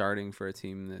to be starting for a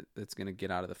team that's going to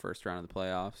get out of the first round of the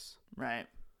playoffs. Right.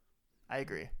 I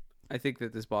agree. I think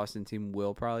that this Boston team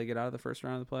will probably get out of the first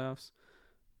round of the playoffs,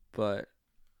 but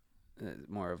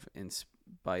more of in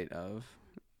spite of.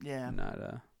 Yeah. Not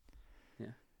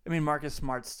yeah. I mean, Marcus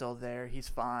Smart's still there. He's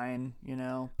fine,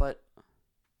 but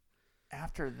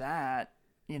after that,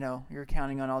 you're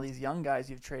counting on all these young guys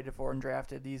you've traded for and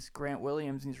drafted, these Grant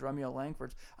Williams and these Romeo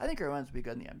Langfords. I think Grant Williams would be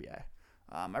good in the NBA.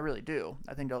 I really do.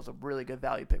 I think that was a really good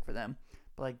value pick for them.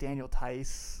 But like Daniel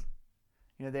Tice,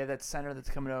 they have that center that's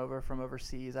coming over from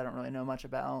overseas. I don't really know much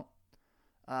about.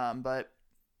 But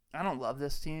I don't love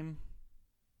this team.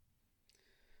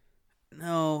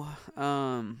 No.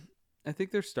 I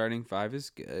think their starting 5 is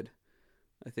good.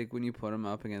 I think when you put them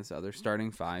up against other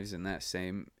starting 5s in that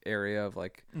same area of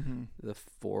like the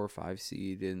 4 or 5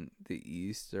 seed in the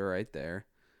East, they're right there.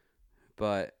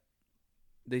 But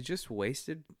they just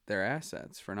wasted their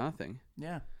assets for nothing.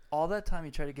 Yeah. All that time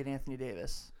you try to get Anthony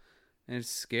Davis. And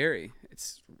it's scary.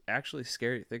 It's actually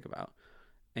scary to think about.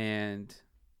 And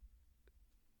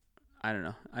I don't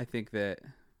know. I think that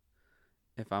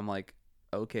if I'm like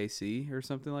OKC or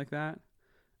something like that,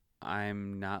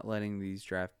 I'm not letting these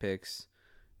draft picks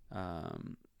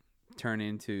turn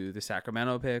into the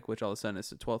Sacramento pick, which all of a sudden is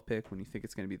the 12th pick when you think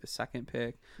it's going to be the second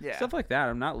pick. Yeah. Stuff like that.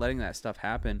 I'm not letting that stuff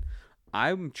happen.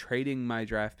 I'm trading my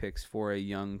draft picks for a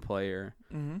young player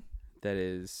that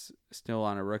is still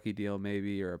on a rookie deal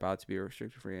maybe or about to be a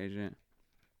restricted free agent.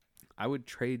 I would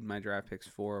trade my draft picks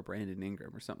for a Brandon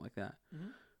Ingram or something like that.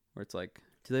 Where it's like,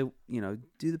 do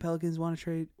the Pelicans want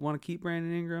to keep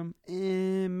Brandon Ingram?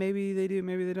 Maybe they do,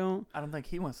 maybe they don't. I don't think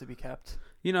he wants to be kept.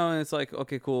 And it's like,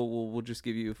 okay, cool. We'll just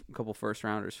give you a couple first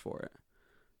rounders for it,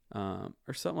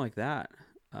 or something like that.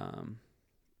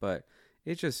 But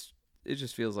it just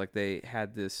feels like they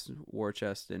had this war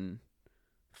chest, and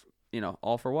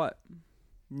all for what?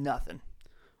 Nothing.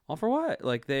 All for what?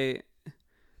 Like you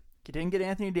didn't get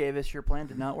Anthony Davis. Your plan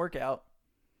did not work out.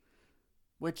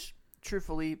 Which,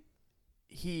 truthfully,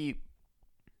 he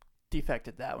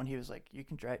defected that when he was like, "You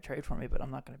can trade for me, but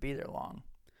I'm not going to be there long."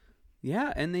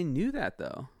 Yeah, and they knew that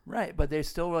though. Right, but they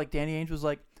still were like, Danny Ainge was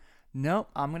like,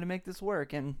 "Nope, I'm going to make this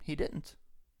work," and he didn't.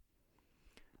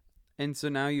 And so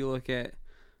now you look at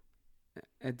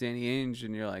Danny Ainge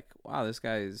and you're like, wow, this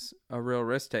guy is a real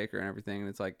risk taker and everything. And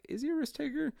it's like, is he a risk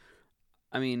taker?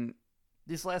 I mean,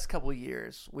 these last couple of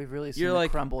years, we've really seen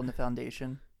it crumble in the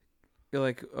foundation. You're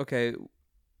like, okay,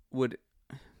 would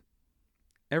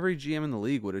every GM in the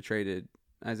league would have traded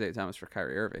Isaiah Thomas for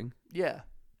Kyrie Irving? Yeah.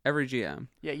 Every GM.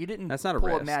 Yeah, you didn't That's not a pull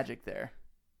risk. a magic there.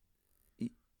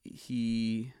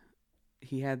 He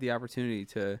had the opportunity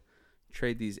to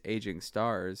trade these aging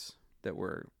stars that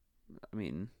were, I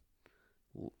mean,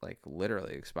 like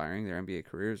literally expiring. Their NBA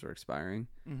careers were expiring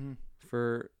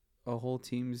for a whole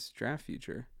team's draft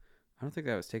future. I don't think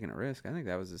that was taking a risk. I think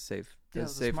that was as safe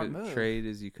a trade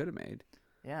as you could have made.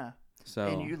 Yeah. So,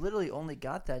 and you literally only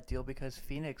got that deal because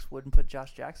Phoenix wouldn't put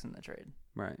Josh Jackson in the trade.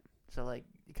 Right. So like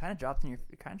it kind of dropped in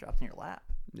your lap.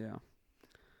 Yeah.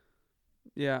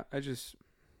 Yeah, I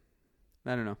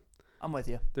don't know. I'm with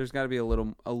you. There's got to be a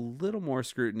little more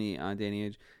scrutiny on Danny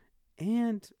Ainge,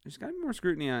 and there's got to be more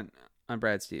scrutiny on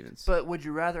Brad Stevens. But would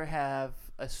you rather have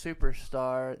a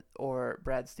superstar or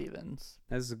Brad Stevens?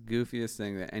 That's the goofiest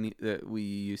thing that we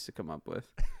used to come up with,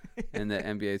 and that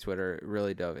NBA Twitter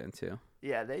really dove into.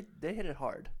 Yeah, they hit it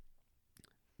hard.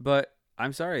 But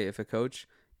I'm sorry if a coach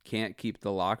can't keep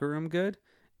the locker room good,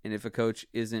 and if a coach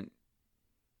isn't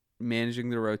managing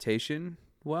the rotation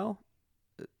well,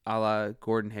 a la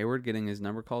Gordon Hayward getting his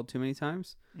number called too many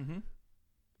times.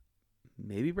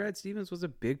 Maybe Brad Stevens was a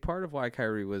big part of why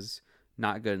Kyrie was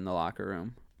not good in the locker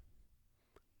room.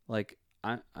 Like,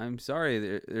 I'm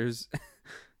sorry,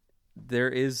 there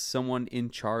is someone in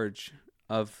charge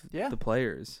of the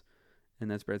players, and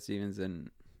that's Brad Stevens. And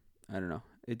I don't know,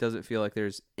 it doesn't feel like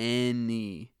there's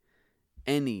any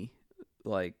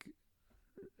like,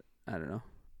 I don't know,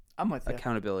 I'm with you.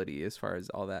 Accountability as far as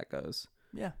all that goes.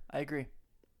 Yeah, I agree.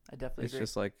 I definitely agree. It's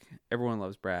just like everyone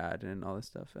loves Brad and all this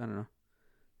stuff. I don't know.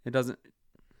 It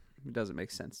doesn't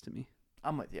make sense to me.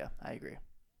 I'm with you. I agree.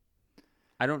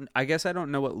 I guess I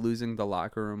don't know what losing the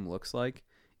locker room looks like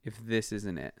if this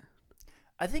isn't it.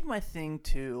 I think my thing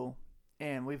too,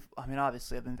 and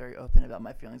obviously I've been very open about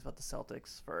my feelings about the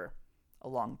Celtics for a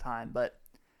long time, but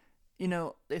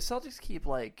the Celtics keep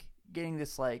like getting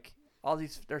this like all the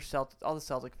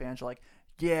Celtic fans are like,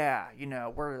 yeah,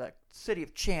 we're like city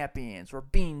of champions, we're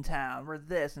Beantown, we're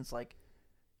this, and it's like,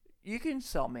 you can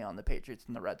sell me on the Patriots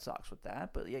and the Red Sox with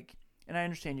that, but like, and I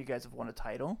understand you guys have won a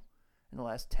title in the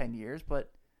last 10 years,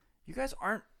 but you guys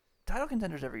aren't title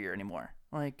contenders every year anymore.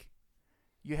 Like,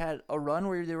 you had a run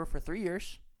where they were for 3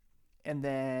 years, and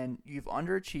then you've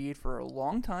underachieved for a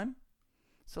long time.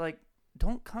 So like,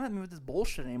 don't come at me with this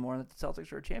bullshit anymore that the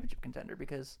Celtics are a championship contender,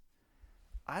 because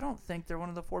I don't think they're one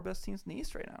of the 4 best teams in the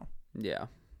East right now. Yeah.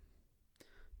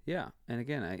 Yeah. And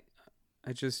again,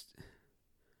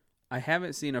 I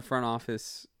haven't seen a front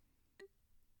office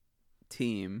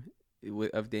team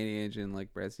of Danny Ainge and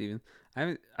like Brad Stevens.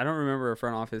 I don't remember a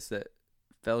front office that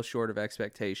fell short of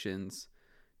expectations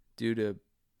due to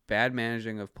bad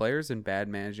managing of players and bad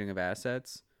managing of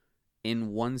assets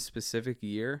in one specific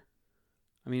year.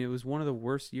 I mean, it was one of the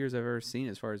worst years I've ever seen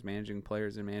as far as managing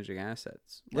players and managing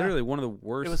assets. Yeah. Literally one of the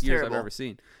worst years terrible. I've ever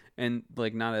seen. And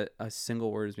like not a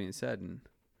single word is being said, and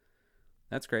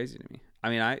that's crazy to me. I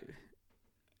mean,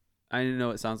 I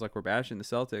know it sounds like we're bashing the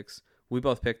Celtics. We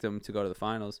both picked them to go to the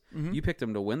finals. Mm-hmm. You picked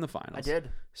them to win the finals. I did.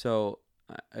 So,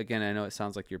 again, I know it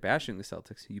sounds like you're bashing the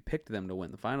Celtics. You picked them to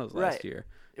win the finals last year.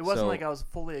 It wasn't like I was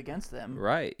fully against them.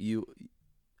 Right. You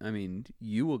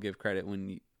will give credit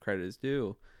when credit is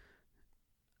due.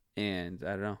 And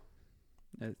I don't know.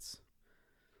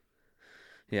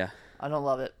 Yeah. I don't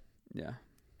love it. Yeah.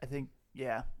 I think,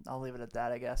 yeah, I'll leave it at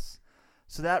that, I guess.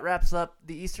 So that wraps up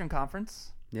the Eastern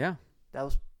Conference. Yeah. That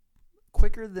was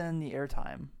quicker than the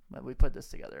airtime that we put this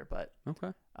together, but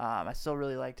Okay. I still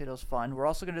really liked it. It was fun. We're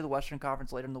also going to do the Western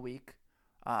Conference later in the week.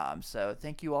 So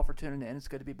thank you all for tuning in. It's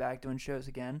good to be back doing shows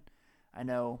again. I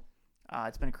know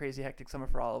it's been a crazy, hectic summer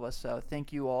for all of us. So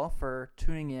thank you all for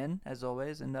tuning in, as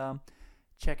always. And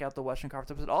check out the Western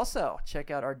Conference episode. Also,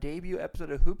 check out our debut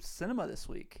episode of Hoops Cinema this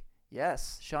week.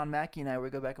 Yes, Sean Mackey and I, we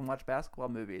go back and watch basketball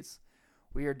movies.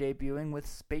 We are debuting with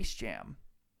Space Jam.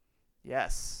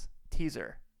 Yes,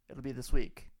 teaser. It'll be this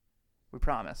week. We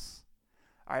promise.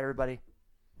 All right, everybody.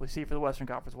 We'll see you for the Western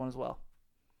Conference one as well.